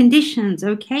conditions.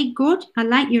 Okay, good. I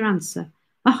like your answer.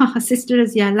 Oh, Sister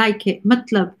Razia, I like it.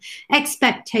 Matlab,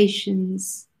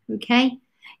 expectations. Okay,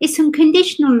 it's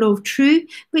unconditional love, true,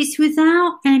 but it's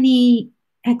without any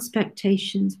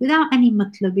expectations, without any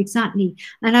matlab, exactly.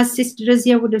 And as Sister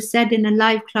Razia would have said in a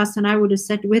live class, and I would have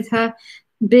said with her,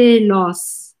 be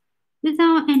loss,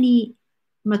 without any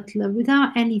matlab,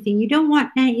 without anything. You don't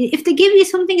want any. If they give you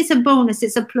something, it's a bonus,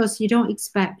 it's a plus. You don't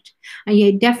expect, and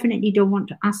you definitely don't want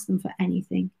to ask them for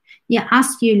anything. You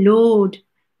ask your Lord.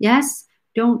 Yes,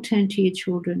 don't turn to your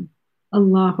children.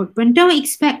 Allahu Akbar. And don't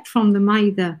expect from them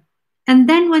either. And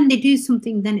then when they do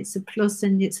something, then it's a plus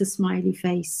and it's a smiley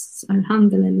face.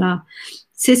 Alhamdulillah.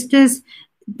 Sisters,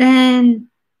 then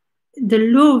the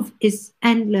love is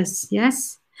endless,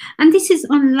 yes? And this is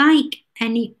unlike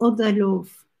any other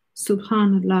love.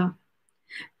 Subhanallah.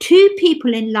 Two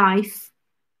people in life,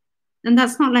 and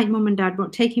that's not like mum and dad,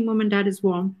 but taking mum and dad as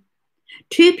one.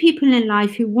 Two people in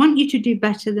life who want you to do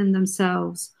better than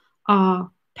themselves are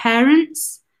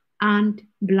parents and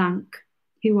blank.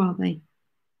 Who are they?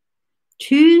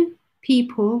 Two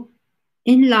people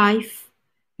in life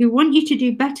who want you to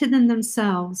do better than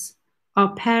themselves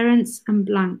are parents and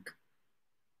blank.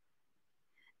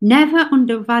 Never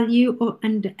undervalue or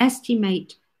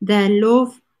underestimate their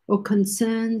love or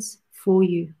concerns for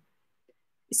you.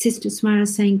 Sister Smara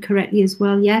saying correctly as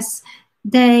well, yes,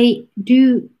 they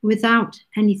do without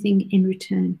anything in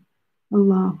return.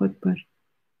 Allahu Akbar.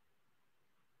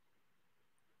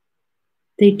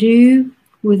 They do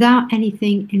without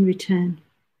anything in return.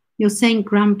 You're saying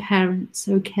grandparents,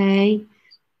 okay?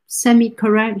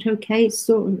 Semi-correct, okay?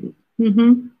 Sort of.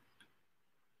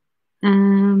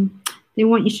 They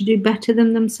want you to do better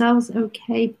than themselves,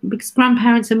 okay? Because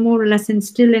grandparents are more or less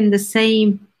still in the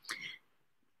same.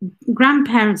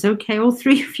 Grandparents, okay, all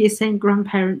three of you are saying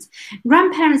grandparents.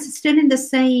 Grandparents are still in the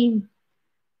same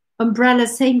umbrella,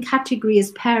 same category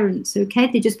as parents,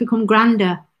 okay? They just become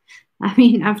grander. I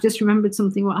mean, I've just remembered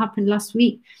something what happened last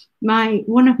week.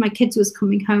 One of my kids was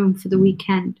coming home for the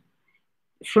weekend,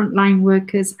 frontline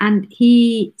workers, and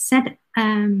he said,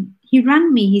 he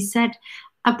rang me, he said,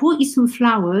 I bought you some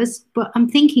flowers, but I'm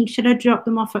thinking, should I drop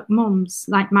them off at mum's,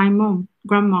 like my mum,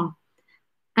 grandma?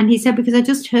 And he said, because I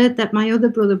just heard that my other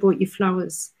brother bought you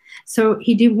flowers. So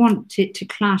he didn't want it to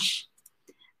clash.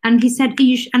 And he said,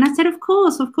 and I said, of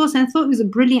course. And I thought it was a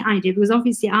brilliant idea because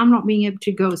obviously I'm not being able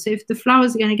to go. So if the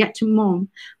flowers are going to get to mum,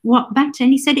 what better?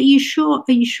 And he said, are you sure?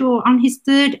 Are you sure? On his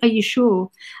third, are you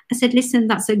sure? I said, listen,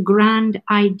 that's a grand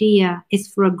idea. It's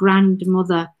for a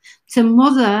grandmother. So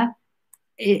mother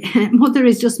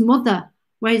is just mother,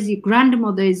 whereas your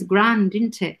grandmother is grand,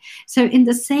 isn't it? So in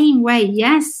the same way,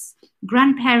 yes,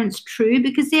 grandparents, true,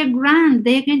 because they're grand.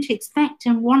 They're going to expect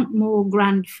and want more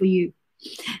grand for you.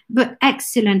 But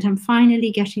excellent. I'm finally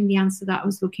getting the answer that I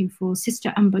was looking for.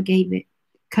 Sister Amber gave it.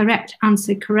 Correct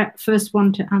answer, correct. First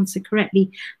one to answer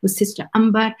correctly was Sister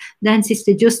Amber, then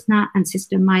Sister Justna and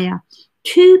Sister Maya.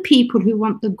 Two people who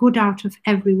want the good out of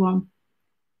everyone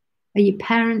are your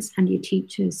parents and your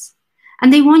teachers.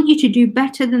 And they want you to do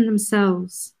better than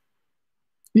themselves.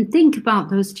 And think about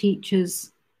those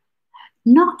teachers.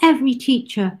 Not every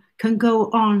teacher can go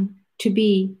on to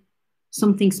be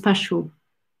something special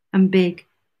and big.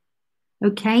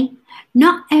 Okay?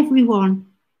 Not everyone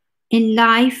in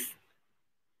life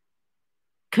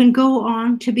can go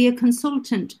on to be a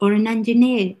consultant or an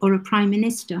engineer or a prime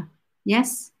minister.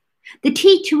 Yes? The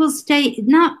teacher will stay.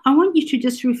 Now, I want you to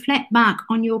just reflect back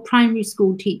on your primary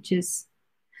school teachers.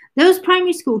 Those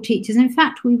primary school teachers, in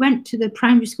fact, we went to the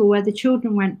primary school where the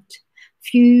children went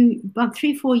about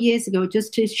 3-4 years ago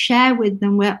just to share with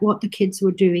them what the kids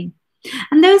were doing.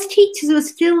 And those teachers were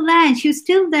still there. She was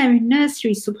still there in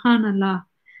nursery, subhanAllah.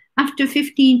 After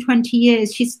 15-20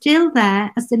 years, she's still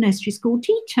there as the nursery school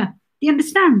teacher. Do you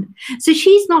understand? So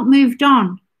she's not moved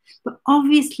on. But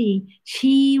obviously,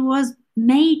 she was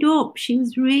made up. She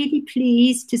was really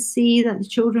pleased to see that the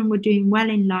children were doing well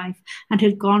in life and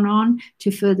had gone on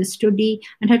to further study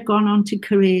and had gone on to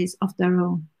careers of their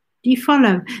own. Do you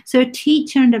follow? So a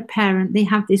teacher and a parent, they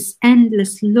have this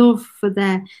endless love for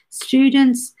their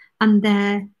students and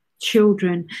their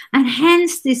children, and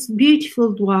hence this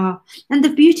beautiful dua and the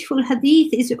beautiful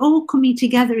hadith is all coming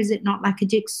together, is it not, like a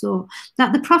jigsaw,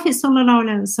 that the Prophet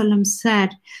ﷺ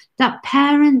said that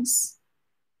parents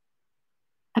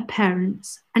are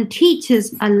parents and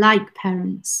teachers are like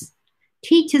parents.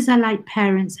 Teachers are like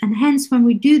parents, and hence when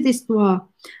we do this dua,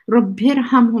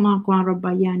 رَبِّرْحَمْهُمَا كَمَا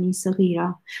رَبَّيَانِي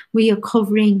صَغِيرًا. We are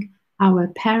covering our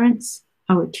parents,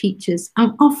 our teachers,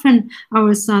 and often our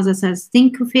Ustaza says,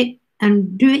 think of it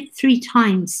and do it 3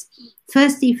 times.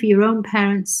 Firstly, for your own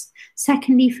parents.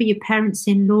 Secondly, for your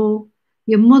parents-in-law,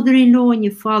 your mother-in-law and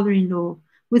your father-in-law,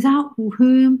 without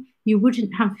whom you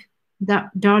wouldn't have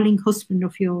that darling husband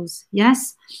of yours,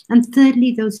 yes? And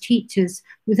thirdly, those teachers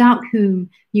without whom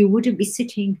you wouldn't be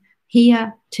sitting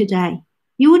here today.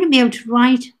 You wouldn't be able to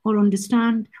write or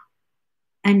understand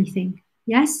anything,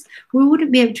 yes? We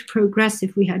wouldn't be able to progress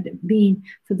if we had been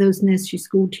for those nursery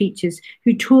school teachers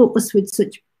who taught us with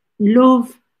such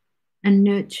love and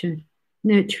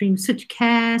nurturing, such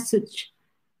care, such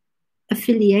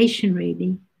affiliation,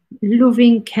 really.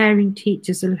 Loving, caring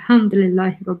teachers,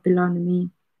 alhamdulillah rabbil alameen.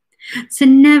 So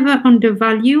never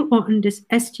undervalue or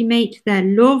underestimate their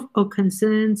love or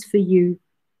concerns for you.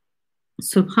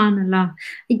 Subhanallah.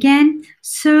 Again,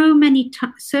 so many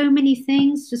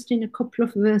things just in a couple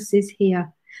of verses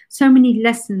here. So many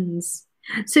lessons.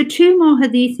 So 2 more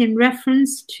hadith in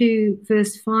reference to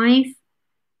verse 5.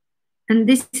 And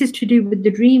this is to do with the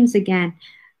dreams again.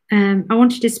 I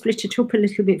wanted to split it up a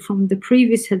little bit from the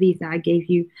previous hadith that I gave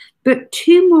you. But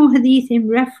 2 more hadith in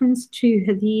reference to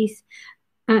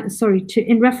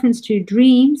in reference to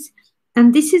dreams,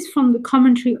 and this is from the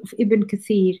commentary of Ibn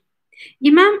Kathir.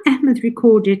 Imam Ahmad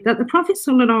recorded that the Prophet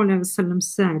ﷺ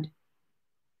said,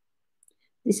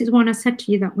 this is one I said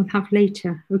to you that we'll have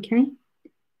later, okay?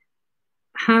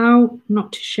 How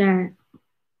not to share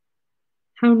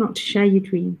your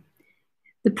dream.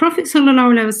 The Prophet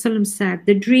ﷺ said,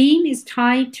 the dream is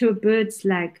tied to a bird's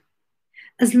leg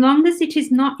as long as it is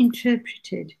not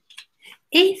interpreted.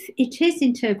 If it is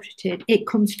interpreted, it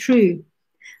comes true.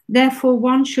 Therefore,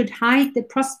 one should hide the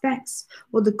prospects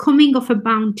or the coming of a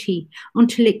bounty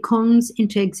until it comes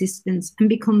into existence and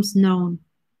becomes known.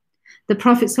 The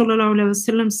Prophet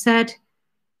ﷺ said,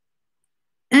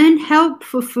 earn help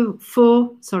for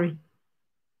fulfilling,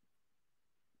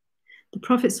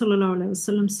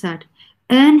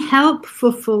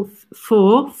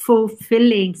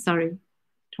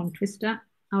 tongue twister,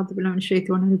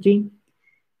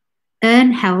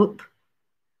 earn help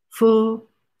for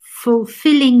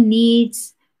fulfilling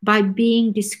needs by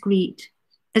being discreet,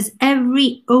 as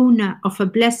every owner of a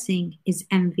blessing is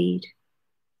envied.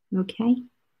 Okay?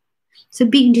 So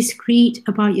be discreet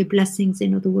about your blessings,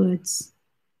 in other words.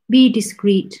 Be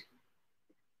discreet.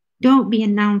 Don't be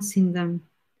announcing them,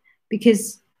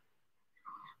 because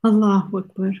Allahu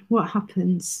Akbar, what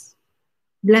happens?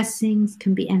 Blessings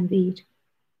can be envied.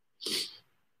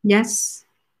 Yes,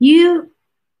 I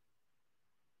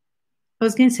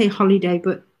was going to say holiday,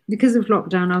 but because of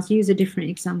lockdown, I'll use a different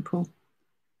example.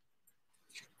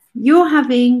 You're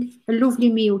having a lovely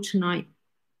meal tonight,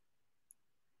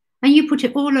 and you put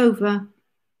it all over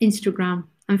Instagram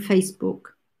and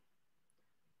Facebook.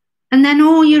 And then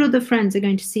all your other friends are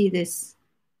going to see this.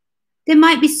 There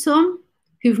might be some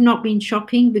who've not been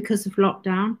shopping because of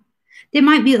lockdown. There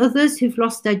might be others who've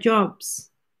lost their jobs.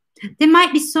 There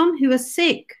might be some who are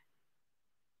sick.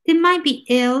 They might be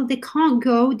ill, they can't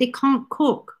go, they can't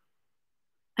cook.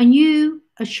 And you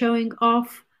are showing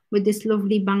off with this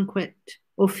lovely banquet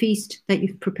or feast that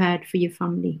you've prepared for your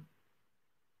family.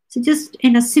 So just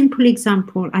in a simple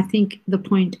example, I think the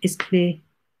point is clear.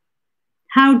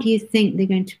 How do you think they're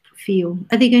going to feel?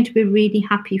 Are they going to be really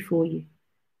happy for you?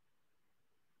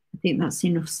 I think that's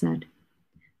enough said.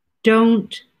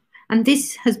 Don't, and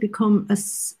this has become a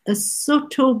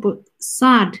subtle but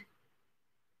sad,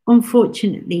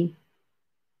 unfortunately,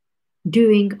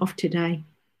 doing of today.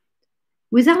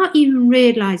 Without even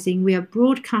realizing, we are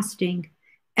broadcasting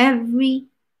every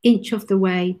inch of the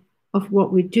way of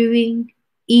what we're doing,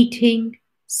 eating,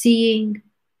 seeing,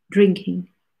 drinking,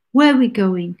 where we're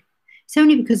going. It's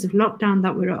only because of lockdown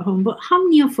that we're at home. But how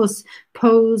many of us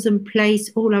pose and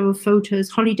place all our photos,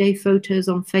 holiday photos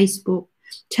on Facebook,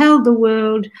 tell the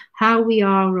world how we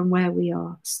are and where we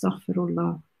are?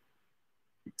 Astaghfirullah.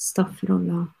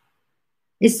 Astaghfirullah.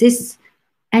 Is this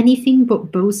anything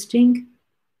but boasting?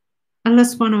 Allah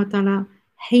subhanahu wa ta'ala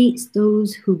hates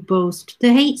those who boast. He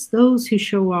hates those who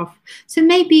show off. So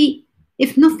maybe,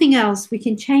 if nothing else, we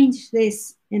can change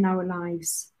this in our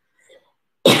lives.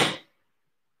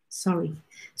 Sorry.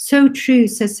 So true,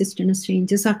 says Sister Nasreen.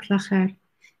 Jazakallah khair.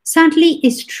 Sadly,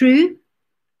 it's true,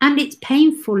 and it's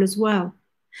painful as well.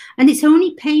 And it's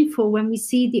only painful when we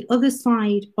see the other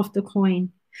side of the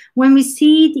coin, when we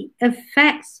see the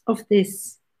effects of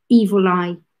this evil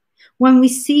eye, when we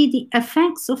see the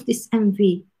effects of this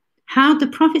envy, how the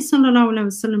Prophet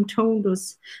ﷺ told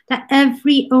us that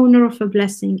every owner of a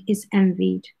blessing is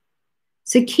envied.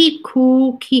 So keep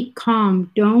cool, keep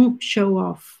calm, don't show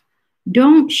off.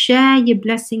 Don't share your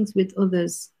blessings with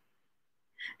others.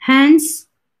 Hence,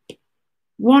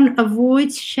 one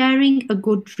avoids sharing a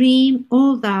good dream,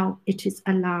 although it is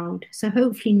allowed. So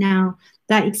hopefully now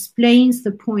that explains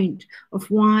the point of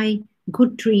why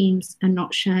good dreams are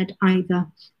not shared either,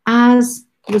 as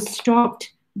was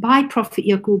stopped by Prophet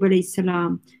Yaqub alayhi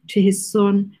salam to his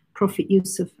son Prophet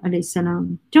Yusuf alayhi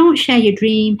salam. Don't share your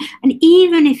dream, and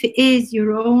even if it is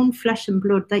your own flesh and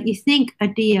blood that you think are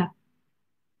dear,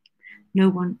 no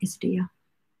one is dear,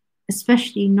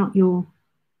 especially not your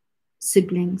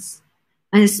siblings,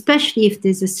 and especially if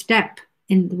there's a step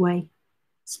in the way.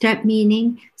 Step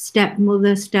meaning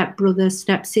stepmother, stepbrother,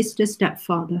 stepsister,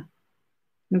 stepfather.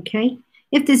 Okay?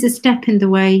 If there's a step in the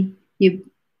way, you're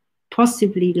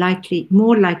possibly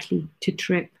more likely to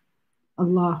trip.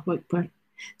 Allahu Akbar.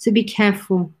 So be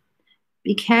careful.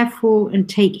 Be careful and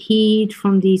take heed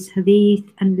from these hadith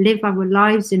and live our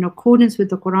lives in accordance with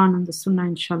the Quran and the Sunnah,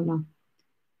 inshallah.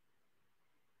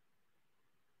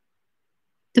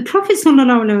 The Prophet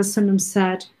ﷺ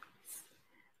said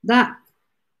that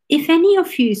if any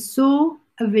of you saw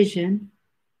a vision,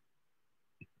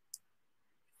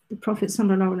 the Prophet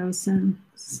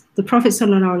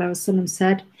ﷺ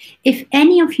said, if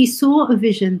any of you saw a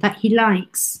vision that he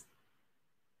likes,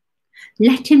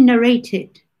 let him narrate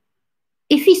it.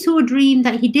 If he saw a dream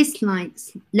that he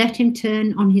dislikes, let him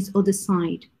turn on his other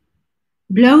side.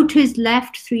 Blow to his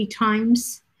left 3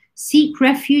 times, seek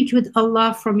refuge with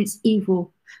Allah from its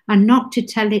evil, and not to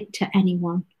tell it to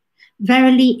anyone.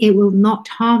 Verily, it will not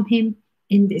harm him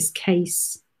in this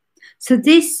case. So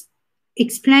this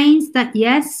explains that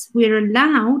yes, we're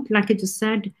allowed, like I just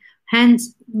said,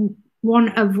 hence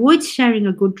one avoids sharing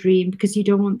a good dream because you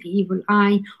don't want the evil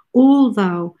eye,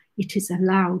 although it is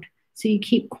allowed. So you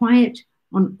keep quiet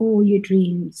on all your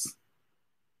dreams.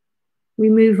 We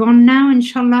move on now,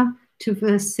 inshallah, to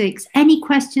verse 6. Any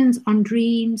questions on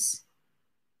dreams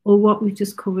or what we've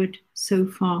just covered so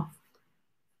far?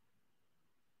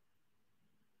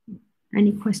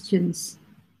 Any questions?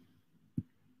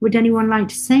 Would anyone like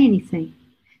to say anything?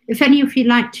 If any of you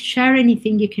like to share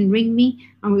anything, you can ring me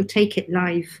and we'll take it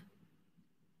live.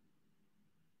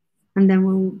 And then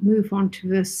we'll move on to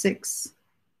verse 6.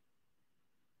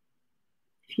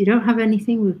 If you don't have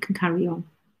anything, we can carry on.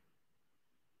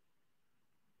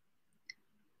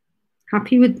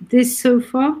 Happy with this so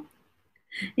far?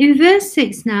 In verse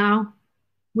 6 now,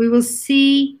 we will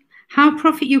see how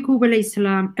Prophet Yaqub alayhi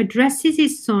salam addresses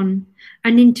his son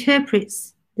and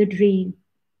interprets the dream.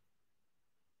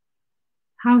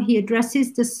 How he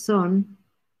addresses his son,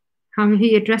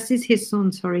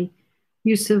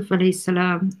 Yusuf alayhi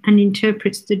salam, and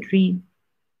interprets the dream.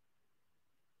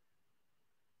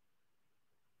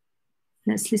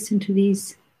 Let's listen to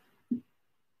these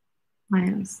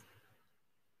ayahs.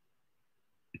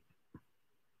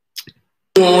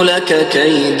 لك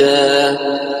كيدا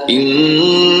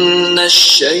إن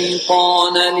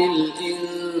الشيطان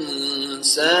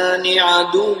للإنسان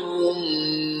عدو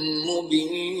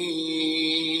مبين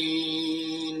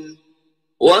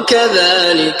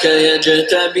وكذلك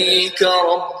يجتبيك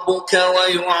ربك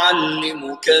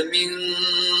ويعلمك من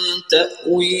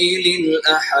تأويل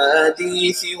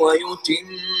الأحاديث ويتم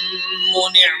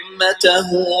نعمته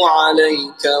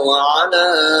عليك وعلى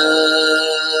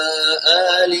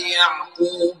آل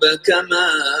يعقوب كما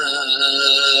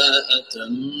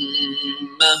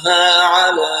أتمها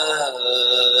على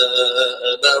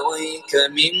أبويك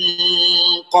من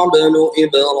قبل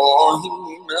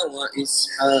إبراهيم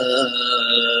وإسحاق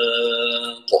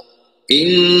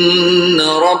إن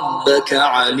ربك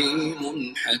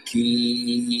عليم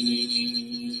حكيم.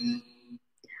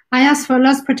 I ask for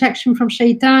Allah's protection from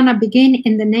shaitan. I begin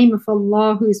in the name of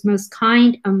Allah, who is most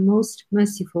kind and most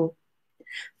merciful.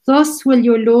 Thus will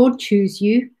your Lord choose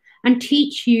you and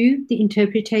teach you the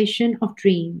interpretation of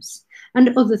dreams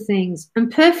and other things,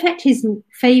 and perfect his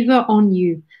favor on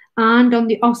you and on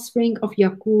the offspring of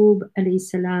Yaqub alayhi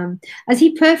salam, as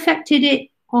he perfected it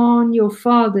on your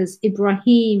fathers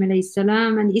Ibrahim alayhi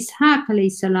salam and Ishaq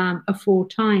alayhi salam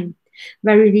aforetime.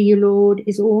 Verily your Lord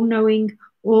is all-knowing,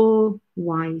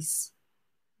 all-wise.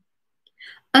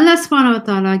 Allah subhanahu wa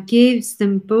ta'ala gives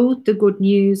them both the good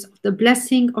news of the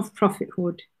blessing of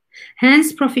prophethood.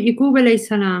 Hence Prophet Yaqub alayhi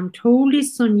salam told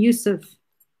his son Yusuf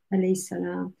alayhi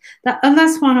salam that Allah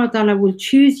subhanahu wa ta'ala will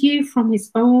choose you from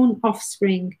his own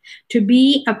offspring to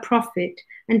be a prophet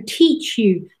and teach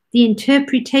you the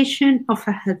interpretation of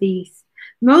a hadith.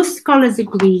 Most scholars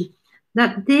agree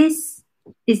that this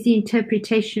is the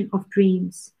interpretation of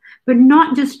dreams, but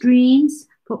not just dreams,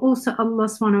 but also Allah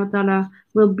subhanahu wa ta'ala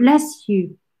will bless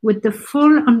you with the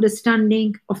full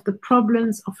understanding of the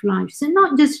problems of life. So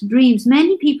not just dreams.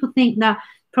 Many people think that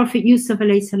Prophet Yusuf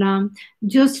alayhi salam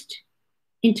just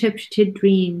interpreted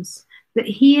dreams. But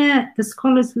here the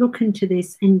scholars look into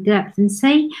this in depth and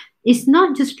say it's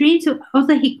not just dreams, but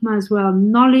other hikmah as well,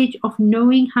 knowledge of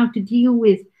knowing how to deal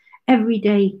with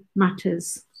everyday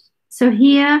matters. So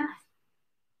here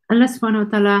Allah subhanahu wa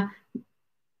ta'ala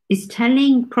is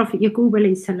telling Prophet Yaqub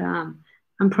alayhi salam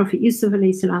and Prophet Yusuf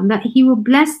alayhi salam that he will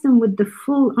bless them with the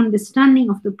full understanding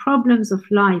of the problems of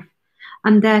life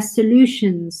and their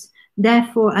solutions,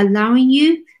 therefore allowing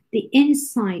you the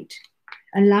insight,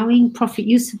 allowing Prophet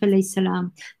Yusuf alayhi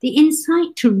salam the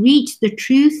insight to reach the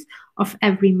truth of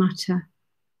every matter.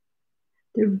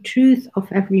 The truth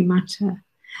of every matter.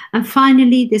 And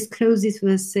finally, this closes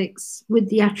verse 6 with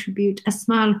the attribute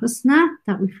Asma al-Husna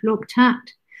that we've looked at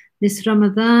this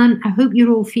Ramadan. I hope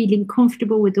you're all feeling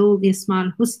comfortable with all the Asma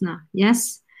al-Husna.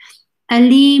 Yes?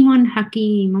 Alimun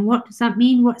Hakim. And what does that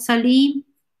mean? What's Alim?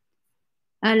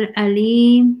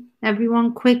 Al-Alim.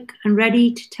 Everyone quick and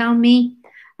ready to tell me.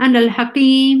 And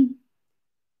Al-Hakim.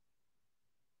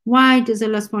 Why does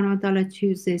Allah subhanahu wa ta'ala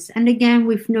choose this? And again,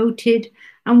 we've noted,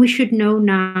 and we should know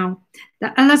now,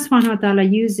 that Allah subhanahu wa ta'ala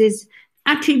uses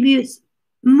attributes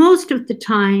most of the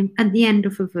time at the end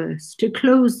of a verse, to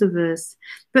close the verse.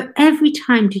 But every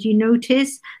time, did you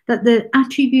notice that the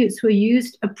attributes were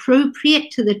used appropriate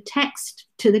to the text,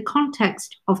 to the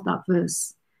context of that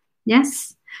verse?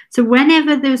 Yes? So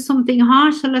whenever there's something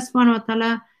harsh, Allah subhanahu wa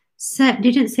ta'ala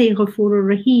didn't say Ghafur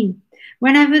Rahim.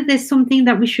 Whenever there's something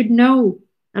that we should know,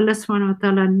 Allah subhanahu wa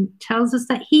ta'ala tells us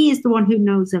that He is the one who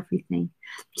knows everything.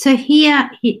 So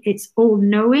here it's all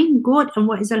knowing, good. And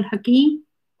what is Al-Hakim?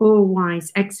 All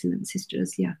wise. Excellent,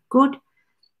 sisters. Yeah, good.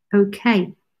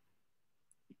 Okay.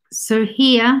 So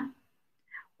here,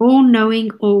 all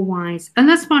knowing, all wise.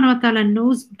 Allah subhanahu wa ta'ala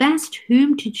knows best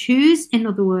whom to choose. In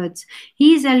other words,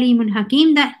 He is Alimun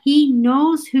Hakim, that He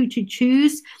knows who to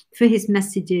choose for His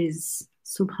messages.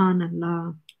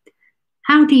 Subhanallah.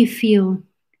 How do you feel?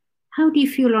 How do you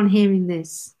feel on hearing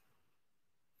this?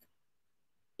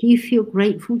 Do you feel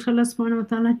grateful to Allah subhanahu wa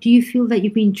ta'ala? Do you feel that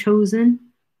you've been chosen?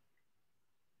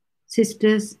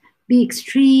 Sisters, be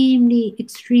extremely,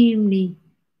 extremely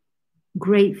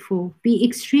grateful. Be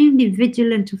extremely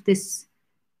vigilant of this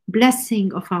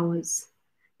blessing of ours,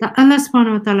 that Allah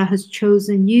subhanahu wa ta'ala has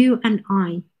chosen you and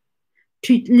I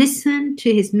to listen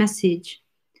to His message.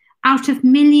 Out of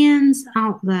millions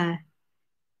out there,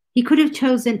 He could have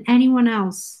chosen anyone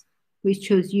else. We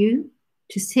chose you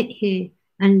to sit here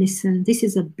and listen. This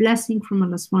is a blessing from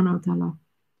Allah subhanahu wa ta'ala.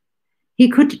 He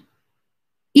could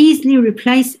easily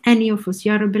replace any of us.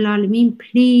 Ya Rabbil Alameen,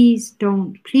 please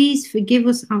don't. Please forgive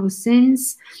us our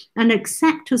sins and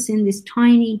accept us in this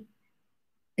tiny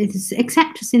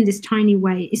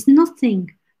way. It's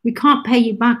nothing. We can't pay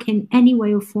you back in any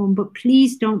way or form, but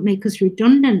please don't make us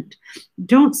redundant.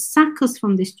 Don't sack us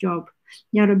from this job.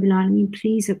 Ya Rabbil Alameen,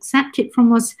 please accept it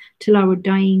from us till our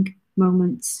dying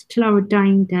moments, till our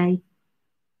dying day.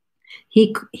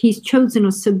 He's chosen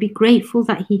us, so be grateful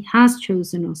that He has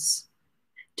chosen us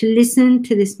to listen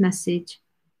to this message.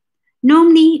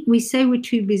 Normally, we say we're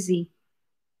too busy,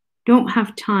 don't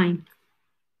have time.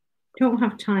 Don't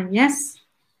have time, yes?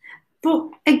 But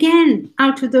again,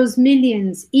 out of those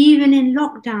millions, even in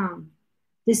lockdown,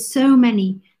 there's so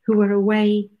many who are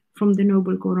away from the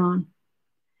Noble Quran.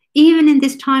 Even in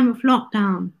this time of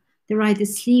lockdown, they're either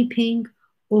sleeping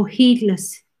or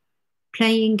heedless,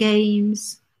 playing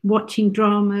games, watching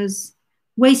dramas,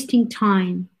 wasting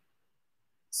time,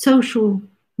 social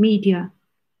media,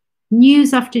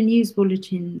 news after news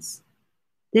bulletins.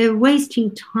 They're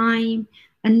wasting time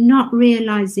and not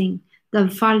realizing the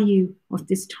value of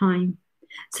this time.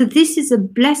 So this is a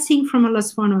blessing from Allah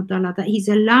subhanahu wa ta'ala, that He's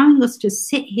allowing us to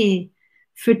sit here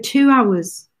for 2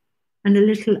 hours and a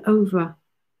little over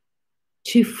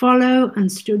to follow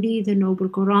and study the Noble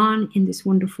Quran in this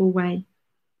wonderful way.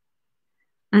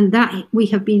 And that we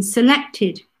have been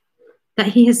selected, that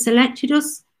He has selected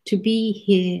us to be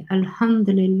here.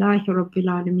 Alhamdulillahi Rabbil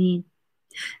Alameen.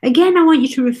 Again, I want you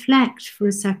to reflect for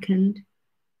a second.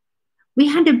 We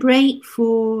had a break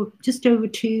for just over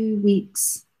 2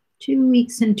 weeks. 2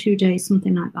 weeks and 2 days,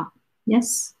 something like that.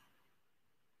 Yes?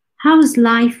 How's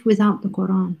life without the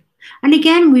Quran? And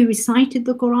again, we recited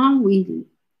the Quran. We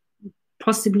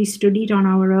possibly studied on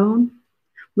our own.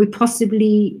 We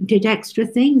possibly did extra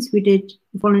things. We did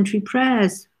voluntary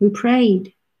prayers. We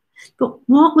prayed. But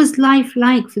what was life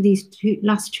like for these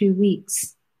last 2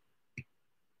 weeks?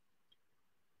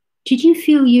 Did you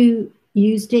feel you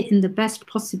used it in the best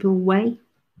possible way?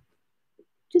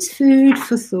 Just food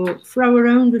for thought, for our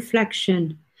own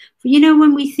reflection. For you know,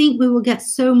 when we think we will get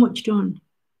so much done,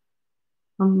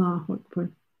 Allahu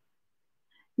Akbar,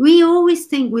 we always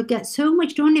think we'll get so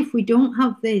much done if we don't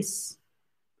have this.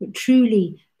 But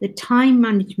truly, the time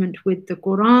management with the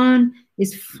Quran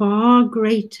is far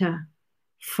greater,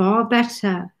 far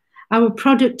better. Our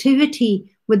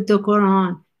productivity with the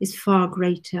Quran is far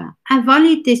greater. I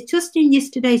valued this just in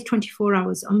yesterday's 24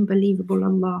 hours. Unbelievable.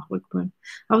 Allahu Akbar.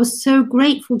 I was so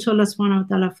grateful to Allah subhanahu wa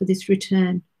ta'ala for this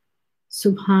return.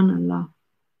 Subhanallah.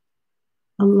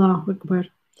 Allahu Akbar.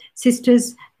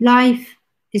 Sisters, life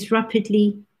is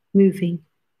rapidly moving.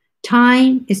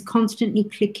 Time is constantly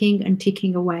clicking and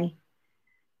ticking away.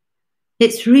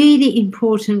 It's really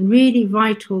important, really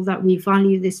vital that we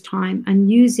value this time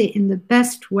and use it in the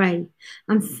best way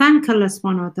and thank Allah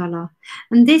subhanahu wa ta'ala.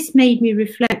 And this made me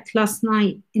reflect last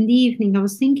night in the evening. I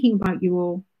was thinking about you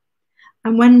all.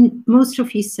 And when most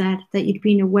of you said that you'd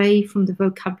been away from the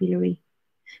vocabulary,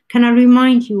 can I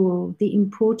remind you all the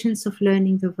importance of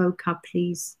learning the vocab,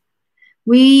 please?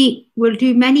 We will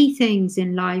do many things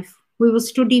in life. We will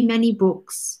study many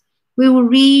books. We will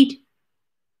read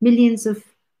millions of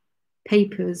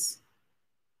papers.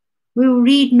 We will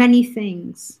read many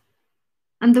things.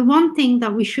 And the one thing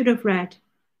that we should have read,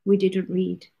 we didn't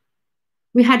read.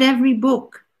 We had every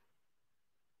book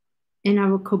in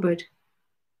our cupboard.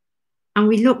 And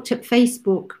we looked at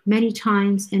Facebook many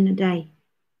times in a day.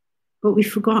 But we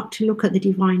forgot to look at the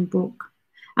divine book.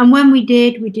 And when we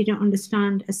did, we didn't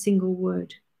understand a single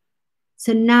word.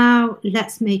 So now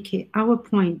let's make it our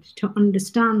point to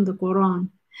understand the Quran.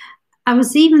 I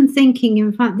was even thinking,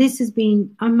 in fact, this has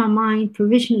been on my mind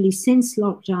provisionally since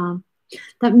lockdown,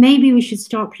 that maybe we should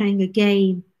start playing a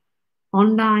game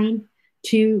online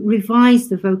to revise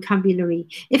the vocabulary.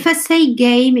 If I say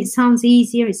game, it sounds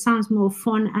easier, it sounds more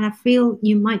fun, and I feel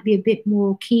you might be a bit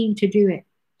more keen to do it.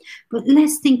 But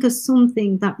let's think of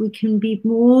something that we can be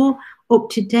more up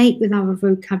to date with our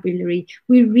vocabulary.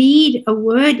 We read a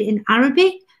word in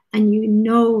Arabic and you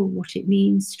know what it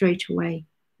means straight away.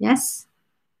 Yes?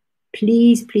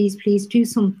 Please, please, please do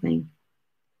something.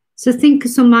 So think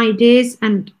of some ideas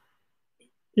and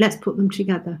let's put them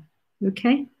together.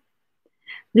 Okay?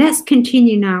 Let's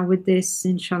continue now with this,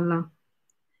 inshallah.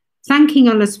 Thanking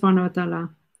Allah subhanahu wa ta'ala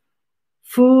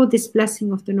for this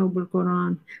blessing of the Noble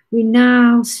Quran. We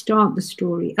now start the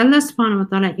story. Allah subhanahu wa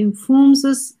ta'ala informs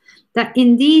us that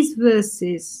in these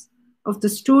verses of the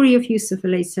story of Yusuf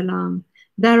alayhi salam,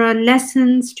 there are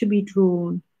lessons to be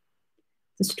drawn.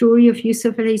 The story of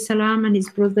Yusuf alayhi salam and his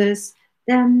brothers,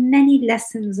 there are many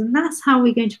lessons, and that's how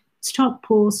we're going to stop,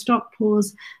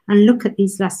 pause, and look at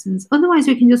these lessons. Otherwise,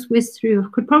 we can just whiz through. I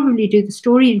could probably do the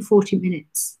story in 40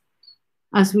 minutes,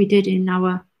 as we did in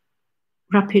our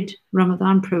rapid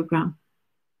Ramadan program.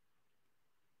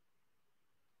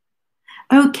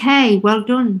 Okay, well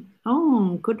done.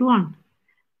 Oh, good one.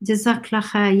 Jazakallah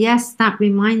khair. Yes, that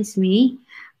reminds me.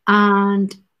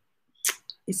 And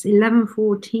it's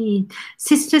 11:14.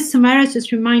 Sister Samara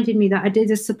just reminded me that I did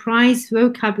a surprise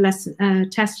vocab lesson,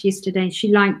 test yesterday, and she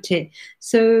liked it.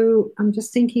 So I'm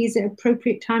just thinking, is it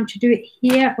appropriate time to do it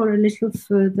here or a little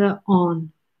further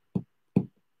on?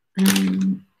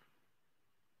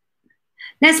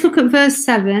 Let's look at verse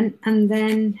 7 and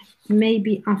then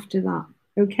maybe after that.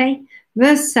 Okay?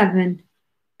 Verse 7,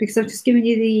 because I've just given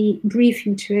you the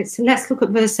briefing to it. So let's look at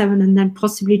verse 7 and then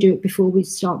possibly do it before we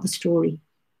start the story.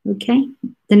 Okay?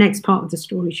 The next part of the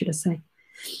story, should I say.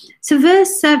 So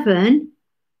verse 7,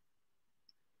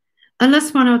 Allah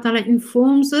subhanahu wa ta'ala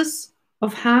informs us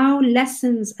of how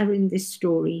lessons are in this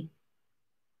story.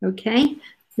 Okay?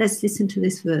 Let's listen to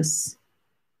this verse.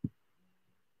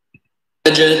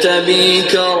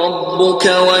 يجتبيك ربك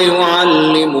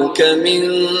ويعلمك من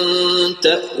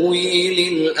تأويل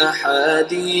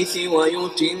الأحاديث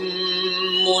ويتم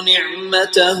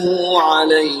نعمته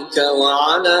عليك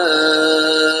وعلى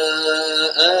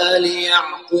آل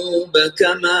يعقوب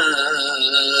كما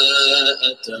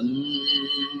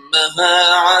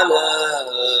أتمها على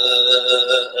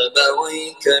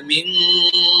أبويك من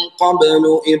قبل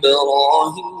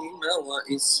إبراهيم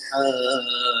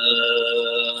وإسحاق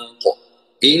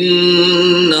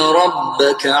إن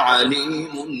ربك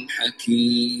عليم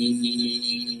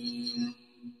حكيم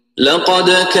لقد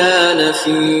كان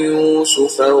في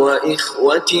يوسف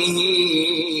وإخوته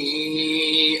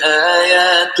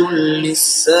آيات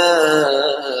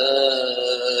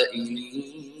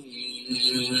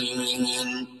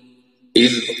للسائلين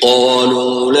إذ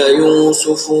قالوا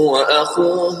ليوسف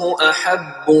وأخوه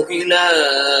أحب إلى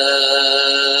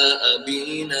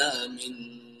أبينا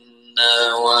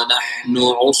منا ونحن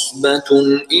عصبة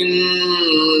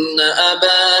إن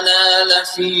أبانا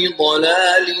لفي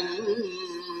ضلال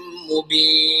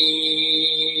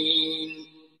مبين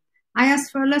I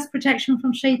ask for Allah's protection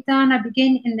from shaitan. I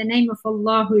begin in the name of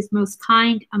Allah, who is most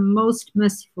kind and most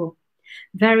merciful.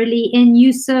 Verily, in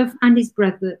Yusuf and his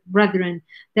brethren,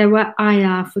 there were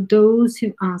ayah for those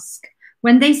who ask.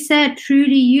 When they said,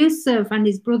 truly Yusuf and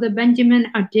his brother Benjamin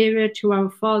are dearer to our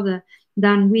father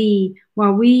than we,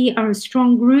 while we are a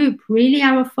strong group, really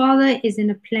our father is in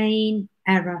a plain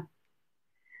error.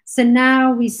 So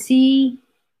now we see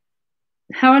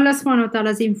how Allah subhanahu wa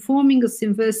ta'ala is informing us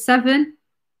in verse 7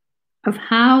 of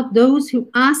how those who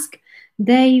ask,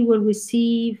 they will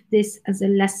receive this as a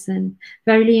lesson.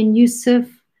 Verily in Yusuf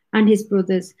and his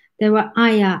brothers, there were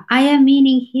ayah. Ayah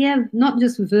meaning here not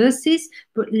just verses,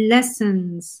 but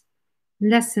lessons.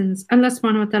 Lessons. Allah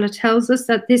subhanahu wa ta'ala tells us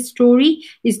that this story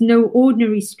is no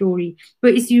ordinary story,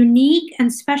 but is unique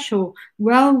and special,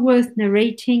 well worth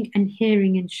narrating and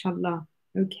hearing, inshallah.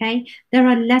 Okay? There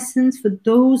are lessons for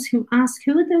those who ask.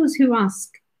 Who are those who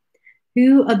ask?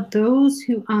 Who are those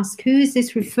who ask? Who is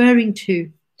this referring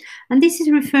to? And this is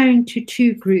referring to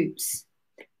two groups,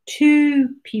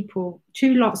 two people,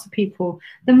 two lots of people.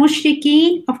 The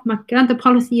mushrikeen of Mecca, the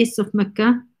polytheists of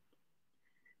Mecca.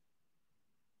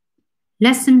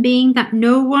 Lesson being that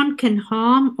no one can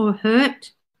harm or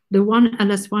hurt the one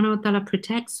Allah subhanahu wa ta'ala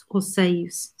protects or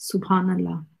saves.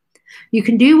 Subhanallah. You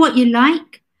can do what you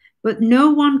like, but no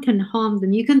one can harm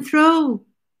them. You can throw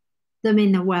them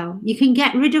in a well. You can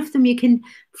get rid of them. You can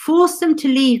force them to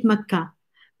leave Mecca.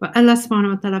 But Allah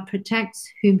subhanahu wa ta'ala protects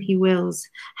whom he wills.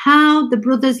 How the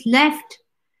brothers left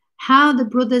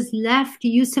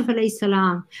Yusuf alayhi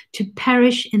salam to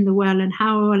perish in the well, and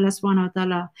how Allah subhanahu wa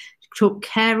ta'ala took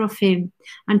care of him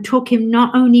and took him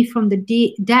not only from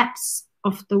the depths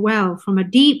of the well, from a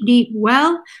deep, deep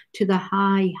well to the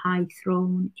high, high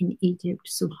throne in Egypt.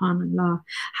 Subhanallah.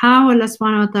 How Allah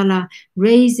subhanahu wa ta'ala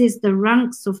raises the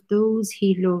ranks of those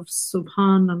he loves.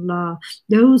 Subhanallah.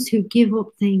 Those who give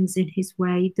up things in his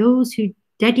way, those who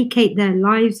dedicate their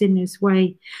lives in his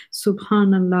way.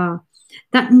 Subhanallah.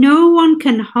 That no one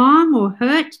can harm or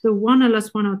hurt the one Allah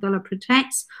subhanahu wa ta'ala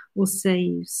protects or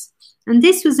saves. And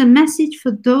this was a message for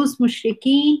those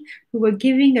mushrikeen who were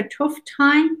giving a tough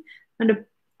time and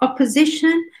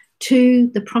opposition to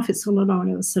the Prophet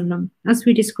ﷺ, as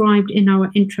we described in our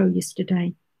intro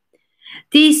yesterday.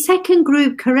 The second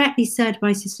group, correctly said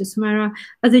by Sister Sumera,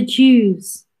 are the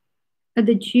Jews.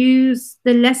 The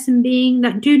lesson being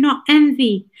that do not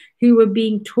envy who were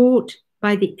being taught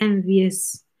by the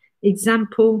envious.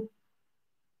 Example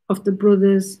of the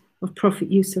brothers of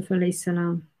Prophet Yusuf alayhi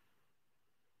salam.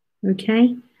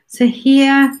 Okay, so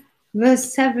here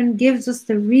verse 7 gives us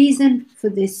the reason for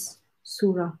this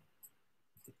surah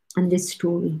and this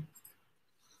story.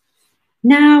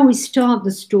 Now we start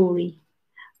the story.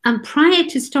 And prior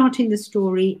to starting the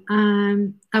story, I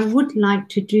would like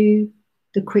to do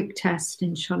the quick test,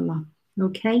 inshallah.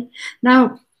 Okay,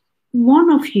 now one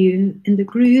of you in the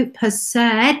group has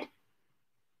said,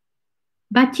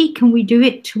 Bati, can we do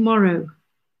it tomorrow?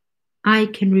 I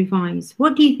can revise.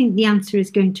 What do you think the answer is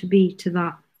going to be to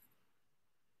that?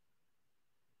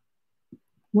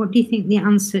 What do you think the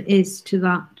answer is to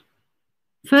that?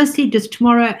 Firstly, does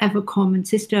tomorrow ever come? And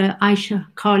Sister Aisha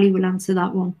Khalil will answer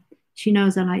that one. She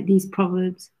knows I like these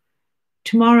proverbs.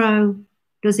 Tomorrow,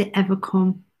 does it ever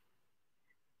come?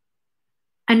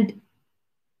 And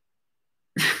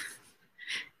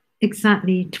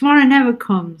exactly, tomorrow never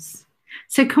comes.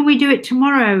 So can we do it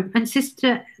tomorrow? And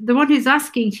Sister, the one who's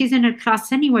asking, she's in her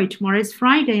class anyway tomorrow. It's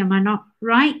Friday, am I not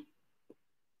right?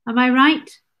 Am I right?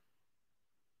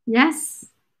 Yes.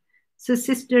 So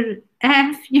Sister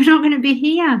F, you're not going to be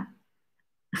here.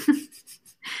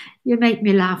 You make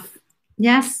me laugh.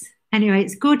 Yes. Anyway,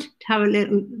 it's good to have a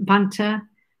little banter,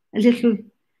 a little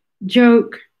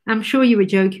joke. I'm sure you were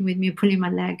joking with me, pulling my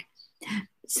leg.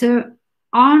 So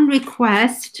on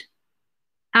request,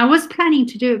 I was planning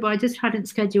to do it, but I just hadn't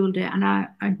scheduled it, and I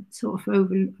sort of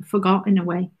forgot in a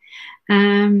way.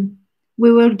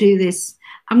 We will do this.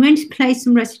 I'm going to play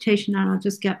some recitation, and I'll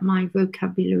just get my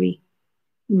vocabulary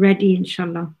ready,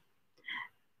 inshallah.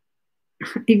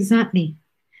 Exactly.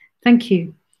 Thank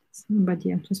you.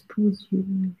 Somebody, I'll just pause you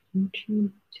on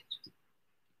YouTube.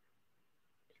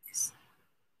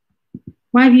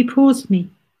 Why have you paused me?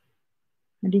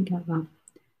 I didn't get that.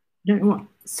 I don't know what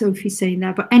Sophie's saying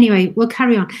there, but anyway, we'll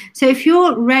carry on. So if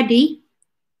you're ready,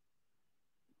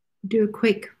 do a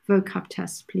quick vocab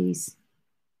test, please.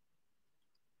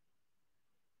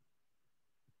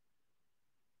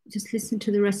 Just listen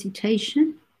to the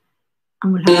recitation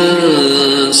and we'll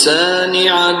have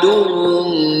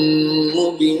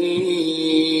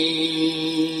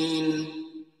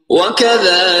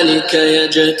وكذلك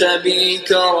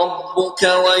يجتبيك ربك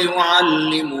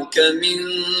ويعلمك من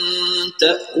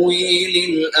تأويل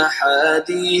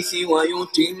الأحاديث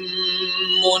ويتم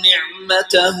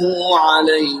نعمته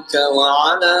عليك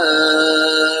وعلى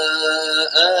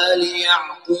آل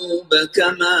يعقوب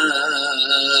كما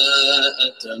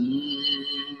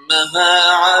أتمها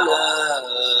على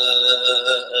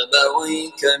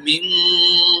أبويك من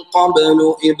قبل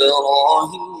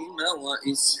إبراهيم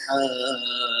وإسحاق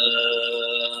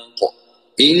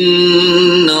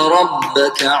إن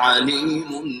ربك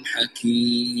عليم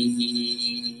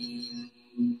حكيم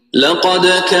لقد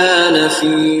كان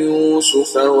في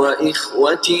يوسف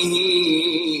وإخوته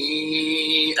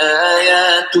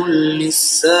آيات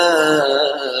للسائلين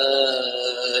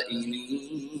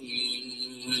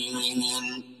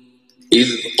إذ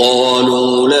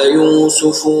قالوا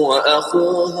ليوسف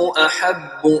وأخوه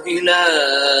أحب إلى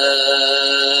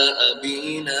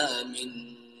أبينا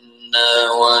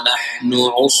منا ونحن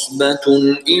عصبة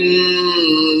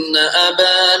إن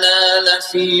أبانا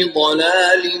لفي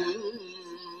ضلال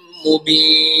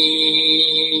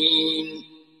مبين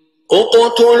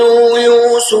اقتلوا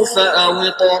يوسف أو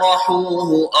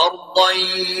اطرحوه أرضا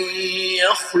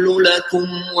يخل لكم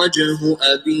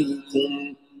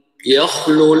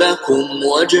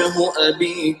وجه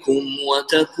أبيكم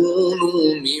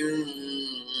وتكونوا من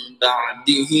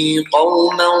بعده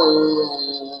قوما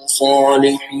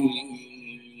صالحين.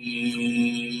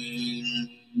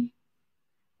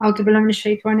 أعوذ بالله من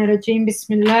الشيطان الرجيم.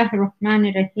 بسم الله الرحمن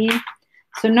الرحيم.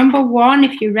 So number one,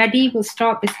 if you're ready, we'll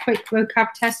start this quick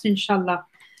vocab test, inshallah.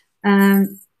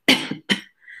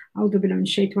 أعوذ بالله من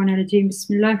الشيطان الرجيم.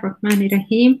 بسم الله الرحمن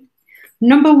الرحيم.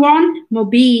 Number one,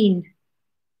 mubin.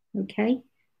 Okay.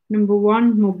 Number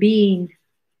one, mubin.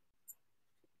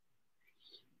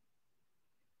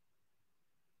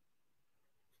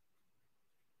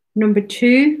 Number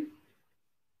two,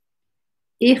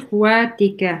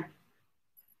 ikhwatika.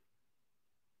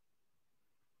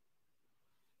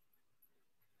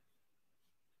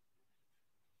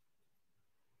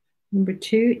 Number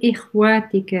two,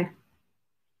 ikhwatika.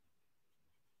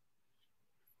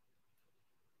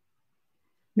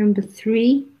 Number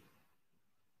three,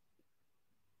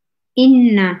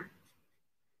 inna.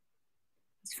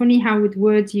 It's funny how with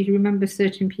words you remember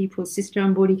certain people. Sister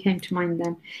Ambodi came to mind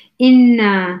then.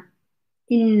 Inna.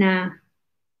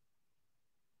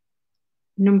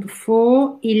 Number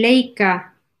four,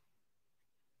 ilayka.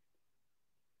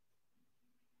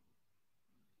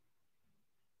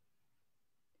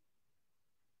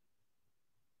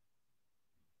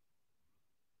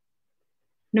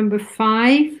 Number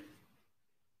five,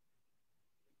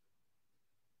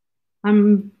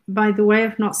 by the way,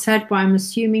 I've not said what I'm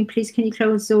assuming. Please, can you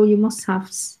close all your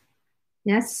must-haves?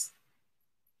 Yes?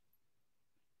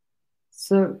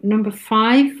 So, number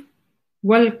five,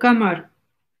 wal qamar.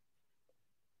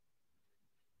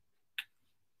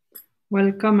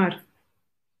 Wal qamar.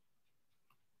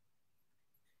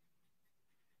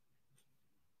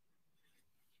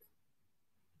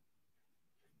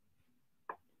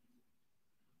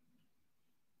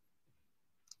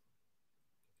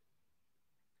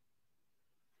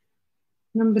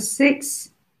 Number six,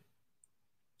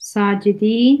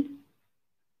 sajideen.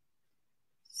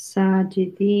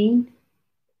 Sajideen.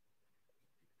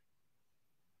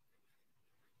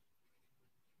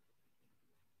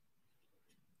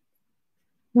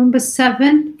 Number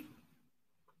seven,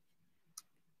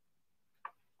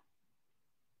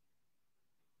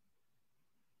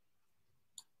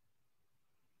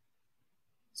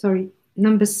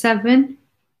 number seven,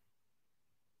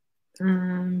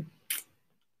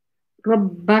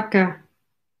 rabbaka.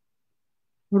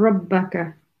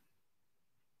 Rabbaka.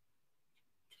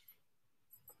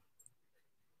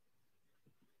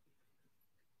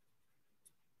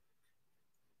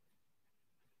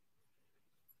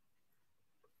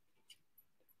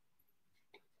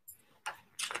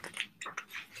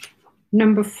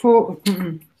 Number four,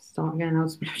 start again, I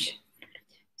was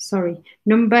sorry.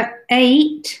 Number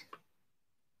eight,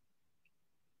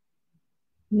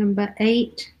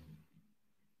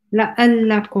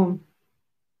 la'allakum.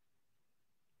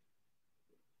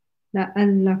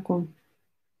 La'allakum.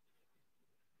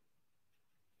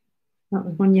 That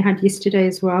was one you had yesterday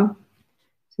as well.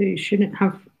 So you shouldn't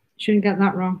get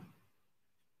that wrong.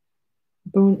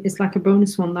 It's like a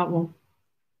bonus one, that one.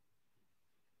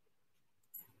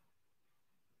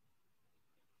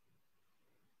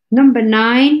 Number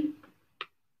nine,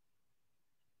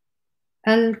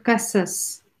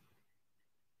 al-qasas.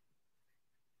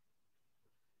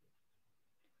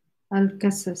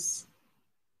 Al-qasas.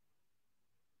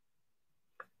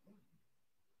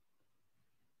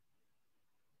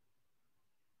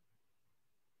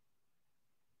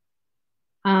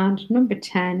 And number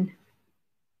 10,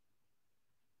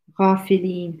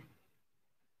 غافلين.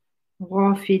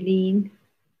 غافلين.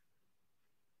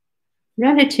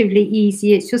 Relatively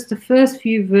easy. It's just the first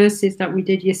few verses that we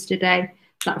did yesterday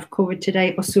that I've covered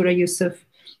today, or Surah Yusuf.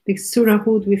 Because Surah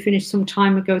Hud we finished some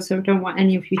time ago, so I don't want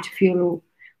any of you to feel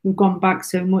we've gone back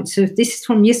so much. So this is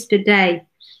from yesterday.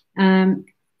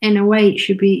 In a way, it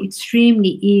should be extremely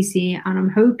easy, and I'm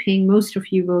hoping most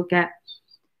of you will get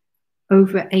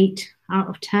over 8 out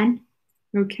of 10.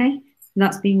 Okay,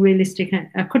 that's being realistic.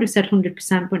 I could have said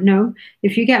 100%, but no.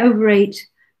 If you get over 8,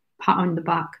 pat on the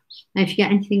back. And if you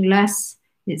get anything less,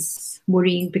 it's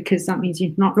worrying, because that means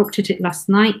you've not looked at it last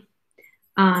night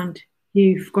and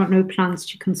you've got no plans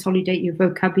to consolidate your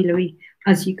vocabulary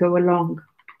as you go along.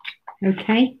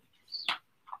 Okay,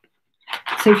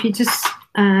 so if you just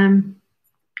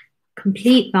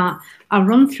complete that, I'll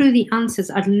run through the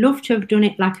answers. I'd love to have done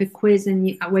it like a quiz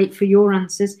and I wait for your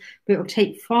answers, but it'll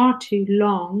take far too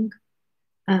long.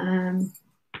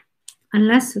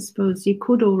 Unless I suppose you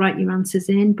could all write your answers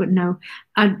in, but no.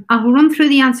 I will run through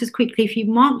the answers quickly. If you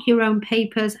mark your own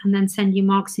papers and then send your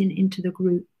marks into the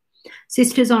group.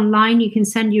 Sisters online, you can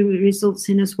send your results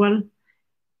in as well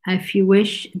if you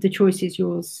wish. The choice is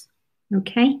yours.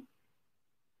 Okay.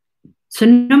 So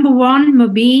number 1,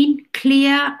 mubin,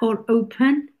 clear or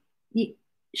open.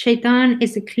 Shaitan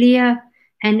is a clear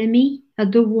enemy.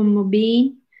 Aduwwun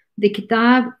mubin. The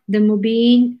kitab, the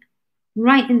mubin,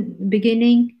 right in the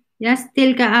beginning. Yes,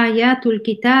 tilka ayatul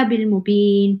kitabil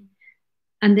mubin.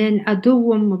 And then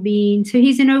aduwwun mubin. So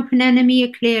he's an open enemy,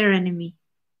 a clear enemy.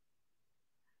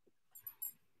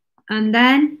 And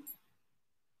then,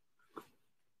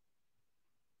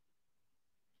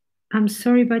 I'm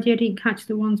sorry, buddy, I didn't catch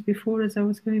the ones before as I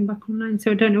was going back online,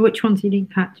 so I don't know which ones you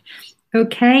didn't catch.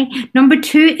 Okay, number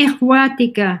 2,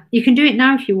 ikhwatika. You can do it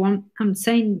now if you want. I'm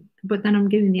saying, but then I'm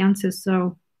giving the answers,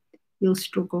 so you'll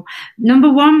struggle.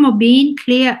 Number 1, mubin,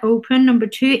 clear, open. Number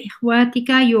 2,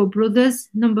 ikhwatika, your brothers.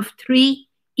 Number 3,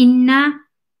 inna.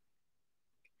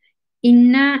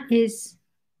 Inna is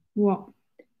what?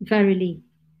 Verily.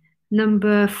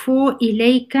 Number 4,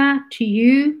 ilayka, to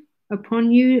you, upon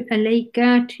you,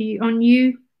 alayka, to you, on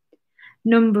you.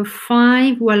 Number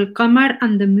 5, wal qamar,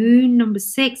 and the moon. Number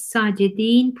 6,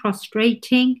 sajideen,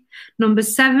 prostrating. Number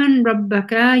 7,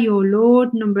 rabbaka, your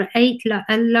Lord. Number 8,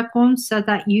 la'allakum, so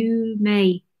that you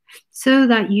may. So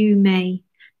that you may.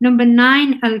 Number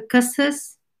 9,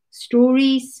 al-qasas,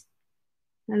 stories.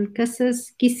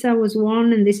 Al-qasas, kissa was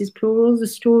 1, and this is plural, the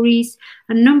stories.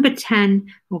 And number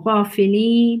 10,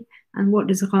 ghafilin. And what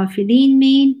does ghafilin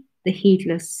mean? The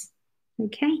heedless.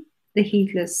 Okay, the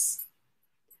heedless.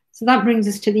 So that brings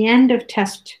us to the end of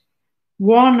test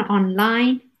 1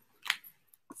 online.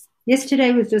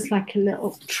 Yesterday was just like a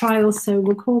little trial, so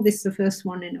we'll call this the first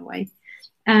one in a way.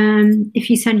 If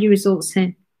you send your results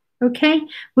in. Okay,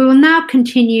 we will now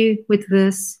continue with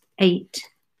verse 8.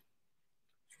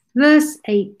 Verse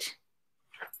 8.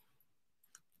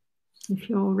 If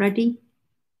you're ready.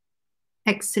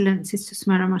 Excellent, Sister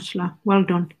Smara, mashallah. Well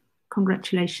done.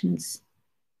 Congratulations.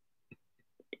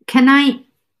 Can I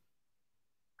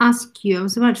ask you, I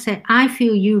was about to say, I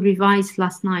feel you revised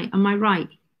last night. Am I right?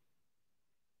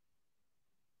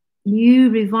 You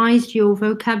revised your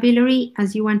vocabulary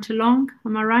as you went along.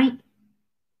 Am I right?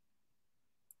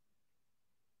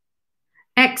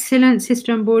 Excellent.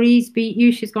 Sister Ambori's beat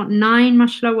you. She's got 9.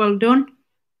 Mashallah, well done.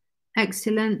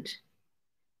 Excellent.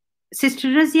 Sister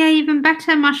Razia, even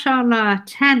better, mashallah.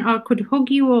 10. I could hug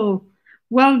you all.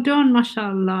 Well done,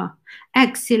 mashallah.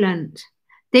 Excellent.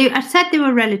 I said they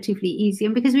were relatively easy,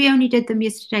 and because we only did them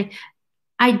yesterday,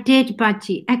 I did,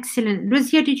 Baji. Excellent.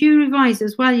 Razia, did you revise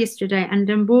as well yesterday? And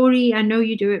Dambori, I know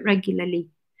you do it regularly.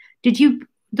 Did you,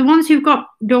 the ones who've got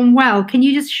done well, can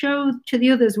you just show to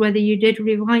the others whether you did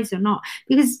revise or not?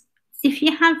 Because if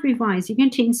you have revised, you're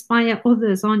going to inspire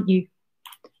others, aren't you?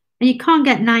 And you can't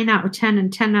get 9 out of 10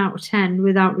 and 10 out of 10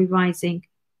 without revising.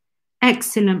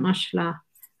 Excellent, mashallah.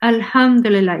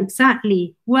 Alhamdulillah,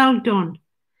 exactly. Well done.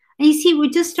 And you see,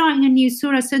 we're just starting a new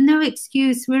surah, so no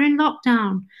excuse. We're in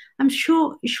lockdown. I'm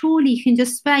sure, surely you can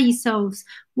just spare yourselves,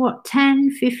 what, 10,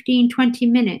 15, 20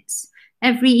 minutes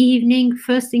every evening,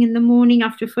 first thing in the morning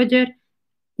after Fajr.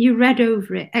 You read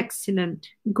over it. Excellent.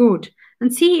 Good.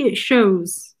 And see, it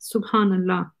shows.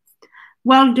 Subhanallah.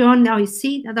 Well done. Now you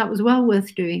see that was well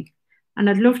worth doing. And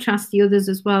I'd love to ask the others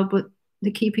as well, but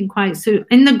they're keeping quiet. So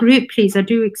in the group, please, I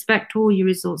do expect all your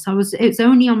results. It's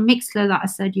only on Mixler that I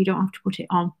said you don't have to put it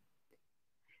on.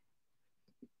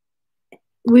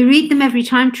 We read them every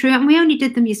time, true, and we only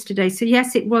did them yesterday. So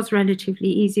yes, it was relatively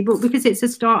easy, but because it's a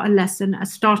starter lesson, a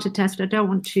starter test, I don't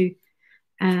want to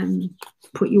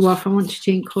put you off. I want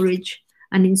you to encourage.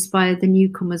 and inspire the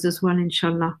newcomers as well,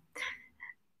 inshallah.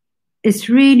 It's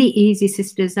really easy,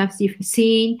 sisters, as you've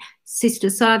seen. Sister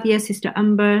Sadia, Sister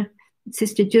Amber,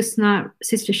 Sister Jusna,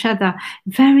 Sister Shada,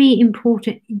 very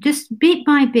important. Just bit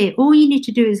by bit, all you need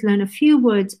to do is learn a few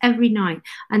words every night,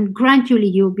 and gradually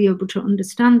you'll be able to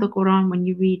understand the Quran when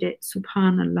you read it.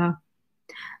 Subhanallah.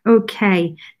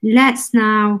 Okay, let's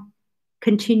now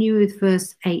continue with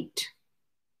verse 8.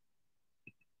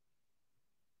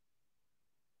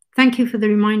 Thank you for the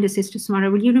reminder, Sister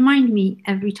Samara. Will you remind me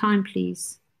every time,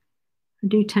 please? I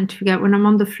do tend to forget. When I'm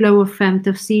on the flow of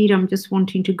tafsir, I'm just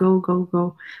wanting to go, go,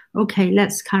 go. Okay,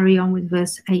 let's carry on with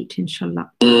verse 8,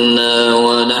 inshallah.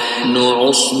 وَنَحْنُ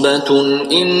عُصْبَةٌ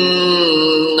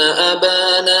إِنَّ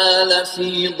أَبَانَا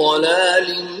لَفِي ضَلَالٍ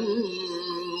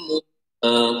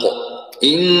مُبِينٍ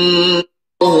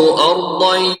إِنَّهُ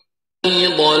أَرْضًا فِي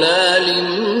ضَلَالٍ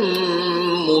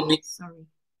مُبِينٍ. Sorry.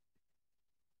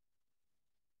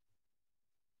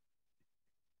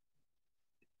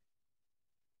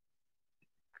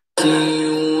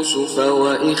 يوسف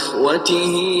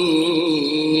وإخوته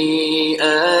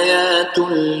آيات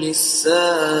للسائلين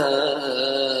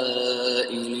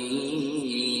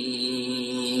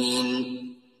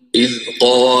إذ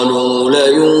قالوا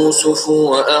ليوسف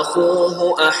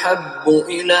وأخوه أحب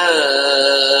إلى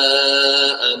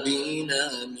أبينا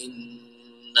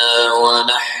منا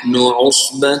ونحن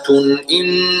عصبة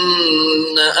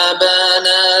إن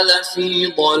أبانا لفي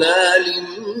ضلال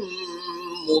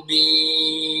مبين.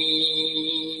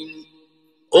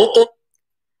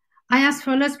 I ask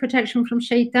for Allah's protection from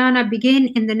shaitan. I begin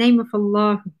in the name of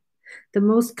Allah, the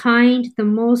most kind, the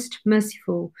most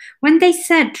merciful. When they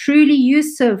said, truly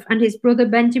Yusuf and his brother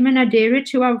Benjamin are dearer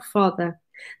to our father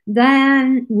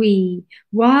than we,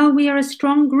 while we are a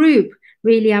strong group,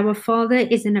 really our father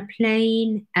is in a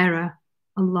plain error.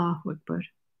 Allahu Akbar.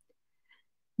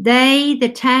 They, the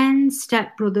 10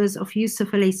 stepbrothers of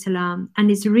Yusuf alayhi salam and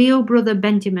his real brother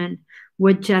Benjamin,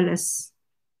 were jealous.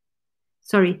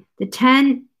 Sorry, the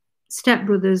 10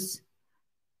 stepbrothers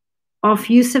of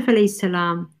Yusuf alayhi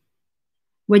salam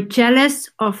were jealous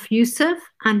of Yusuf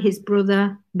and his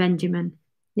brother Benjamin.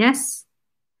 Yes?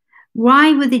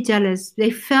 Why were they jealous? They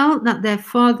felt that their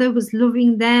father was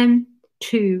loving them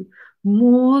too,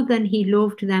 more than he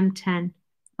loved them 10.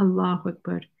 Allahu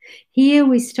Akbar. Here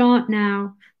we start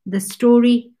now the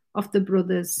story of the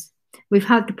brothers. We've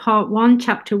had part 1,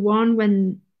 chapter 1,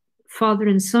 when father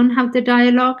and son have the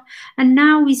dialogue, and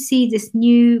now we see this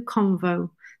new convo,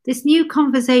 this new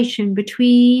conversation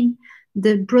between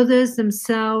the brothers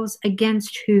themselves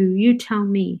against who? You tell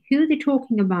me. Who are they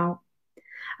talking about?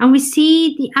 And we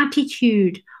see the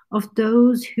attitude of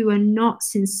those who are not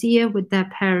sincere with their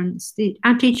parents, the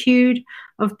attitude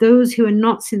of those who are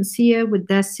not sincere with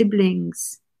their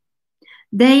siblings.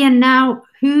 They are now,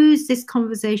 who's this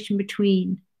conversation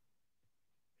between?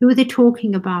 Who are they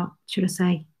talking about, should I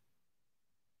say?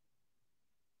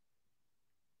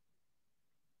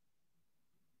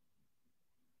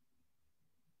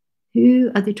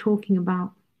 Who are they talking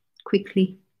about?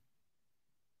 Quickly.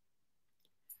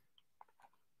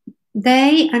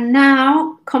 They are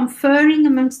now conferring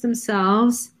amongst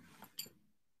themselves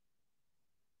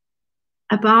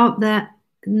about the,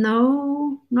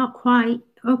 no, not quite.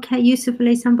 Okay, Yusuf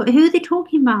alayhi salam, but who are they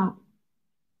talking about?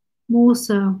 More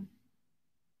so.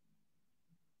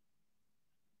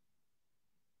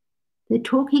 They're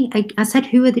talking, I said,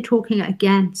 who are they talking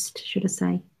against, should I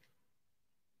say?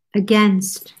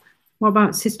 Against. What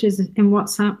about sisters in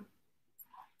WhatsApp?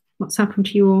 What's happened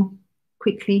to you all?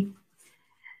 Quickly.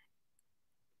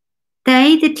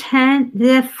 They, the 10,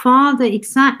 their father,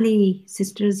 exactly,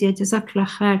 sisters, yeah, Jazakallah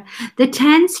khair. The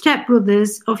 10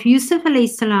 stepbrothers of Yusuf alayhi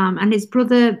salam and his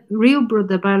brother, real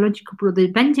brother, biological brother,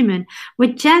 Benjamin, were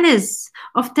jealous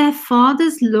of their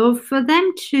father's love for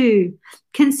them too,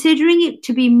 considering it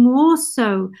to be more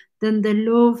so than the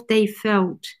love they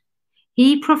felt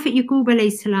he, Prophet Yaqub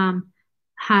alayhi salam,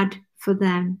 had for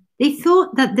them. They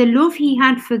thought that the love he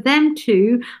had for them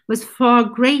too was far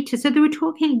greater. So they were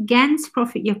talking against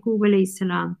Prophet Yaqub alayhi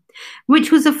salam,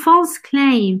 which was a false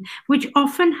claim, which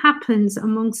often happens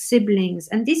among siblings.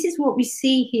 And this is what we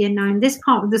see here now in this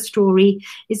part of the story,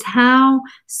 is how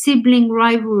sibling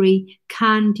rivalry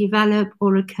can develop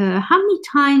or occur. How many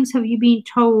times have you been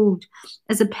told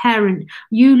as a parent,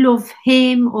 you love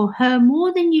him or her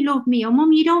more than you love me, or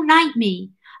Mom, you don't like me?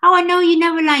 Oh, I know you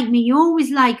never like me. You always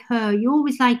like her. You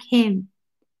always like him.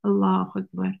 Allahu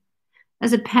Akbar.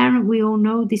 As a parent, we all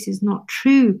know this is not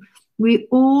true. We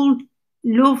all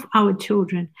love our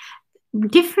children.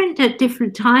 Different at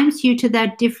different times due to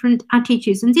their different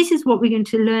attitudes. And this is what we're going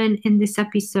to learn in this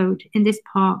episode, in this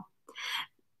part.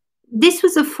 this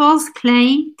was a false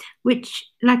claim, which,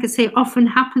 like I say, often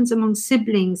happens among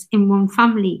siblings in one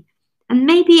family. And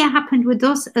maybe it happened with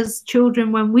us as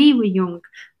children when we were young,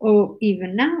 or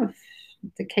even now,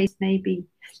 if the case may be.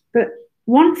 But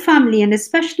one family, and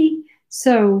especially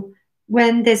so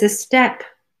when there's a step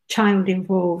child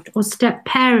involved, or step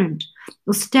parent,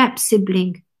 or step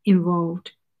sibling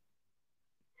involved.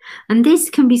 And this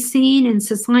can be seen in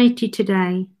society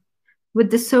today with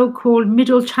the so-called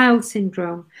middle child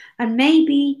syndrome. And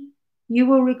maybe you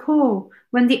will recall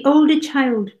when the older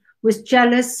child was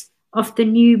jealous of the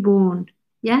newborn.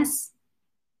 Yes?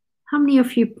 How many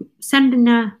of you sending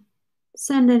a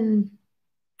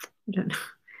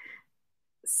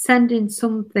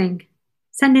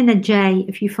J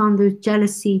if you found there was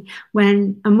jealousy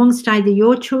when amongst either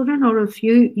your children or of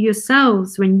you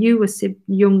yourselves when you were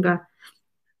younger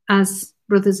as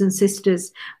brothers and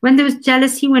sisters, when there was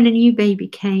jealousy when a new baby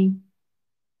came.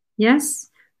 Yes?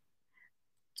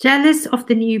 Jealous of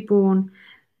the newborn.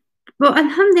 But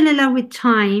alhamdulillah, with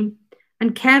time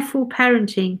and careful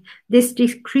parenting, this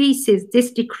decreases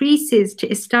to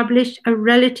establish a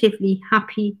relatively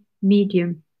happy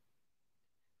medium.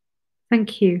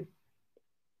 Thank you.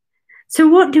 So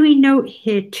what do we note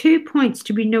here? 2 points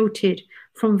to be noted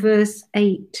from verse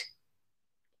 8.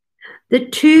 The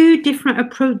two different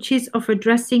approaches of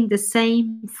addressing the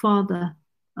same Father.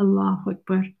 Allahu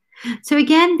Akbar. So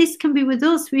again, this can be with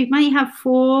us. We may have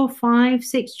 4, 5,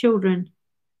 6 children,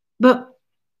 but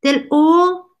they'll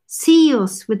all see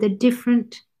us with a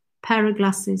different pair of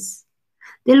glasses.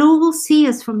 They'll all see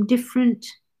us from different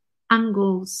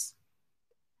angles.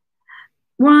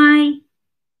 Why?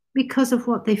 Because of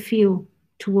what they feel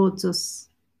towards us.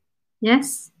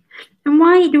 Yes? And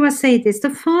why do I say this? The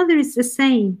Father is the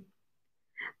same.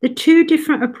 The two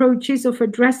different approaches of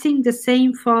addressing the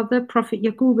same Father, Prophet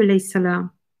Yaqub alayhi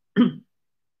salam.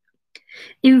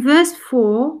 In verse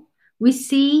 4, we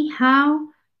see how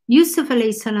Yusuf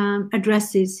alayhi salam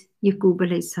addresses Yaqub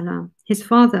alayhi salam, his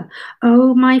father.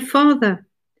 Oh, my father,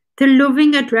 the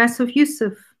loving address of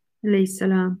Yusuf alayhi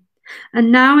salam.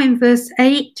 And now in verse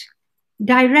 8,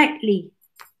 directly,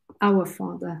 our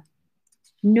Father.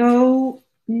 No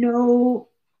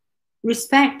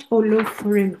respect or love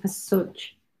for him as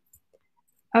such.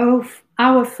 Oh,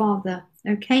 our Father,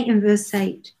 okay, in verse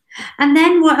 8. And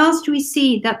then what else do we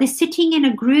see? That they're sitting in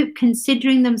a group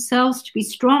considering themselves to be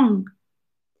strong.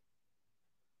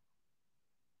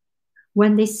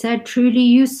 When they said,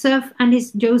 truly Joseph and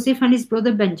his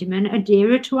brother Benjamin are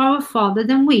dearer to our father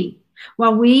than we.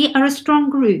 While we are a strong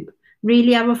group,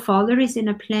 really our father is in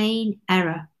a plain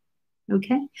error.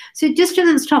 Okay, so it just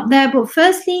doesn't stop there. But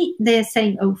firstly, they're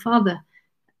saying, oh, Father.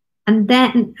 And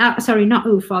then, sorry, not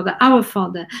oh, Father, our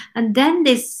Father. And then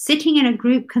they're sitting in a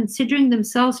group considering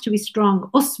themselves to be strong.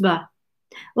 Usba.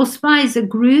 Usba is a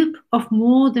group of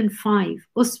more than 5.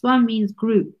 Usba means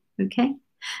group, okay?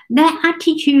 Their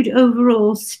attitude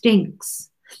overall stinks.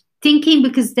 Thinking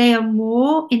because they are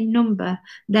more in number,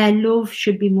 their love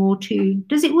should be more too.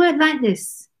 Does it work like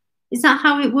this? Is that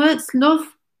how it works, love?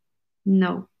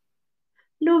 No.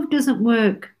 Love doesn't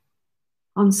work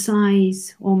on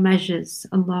size or measures.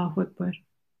 Allahu Akbar.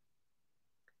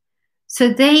 So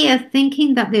they are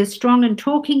thinking that they're strong and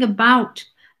talking about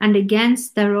and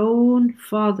against their own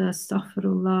father,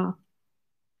 astaghfirullah.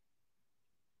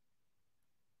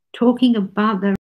 Talking about their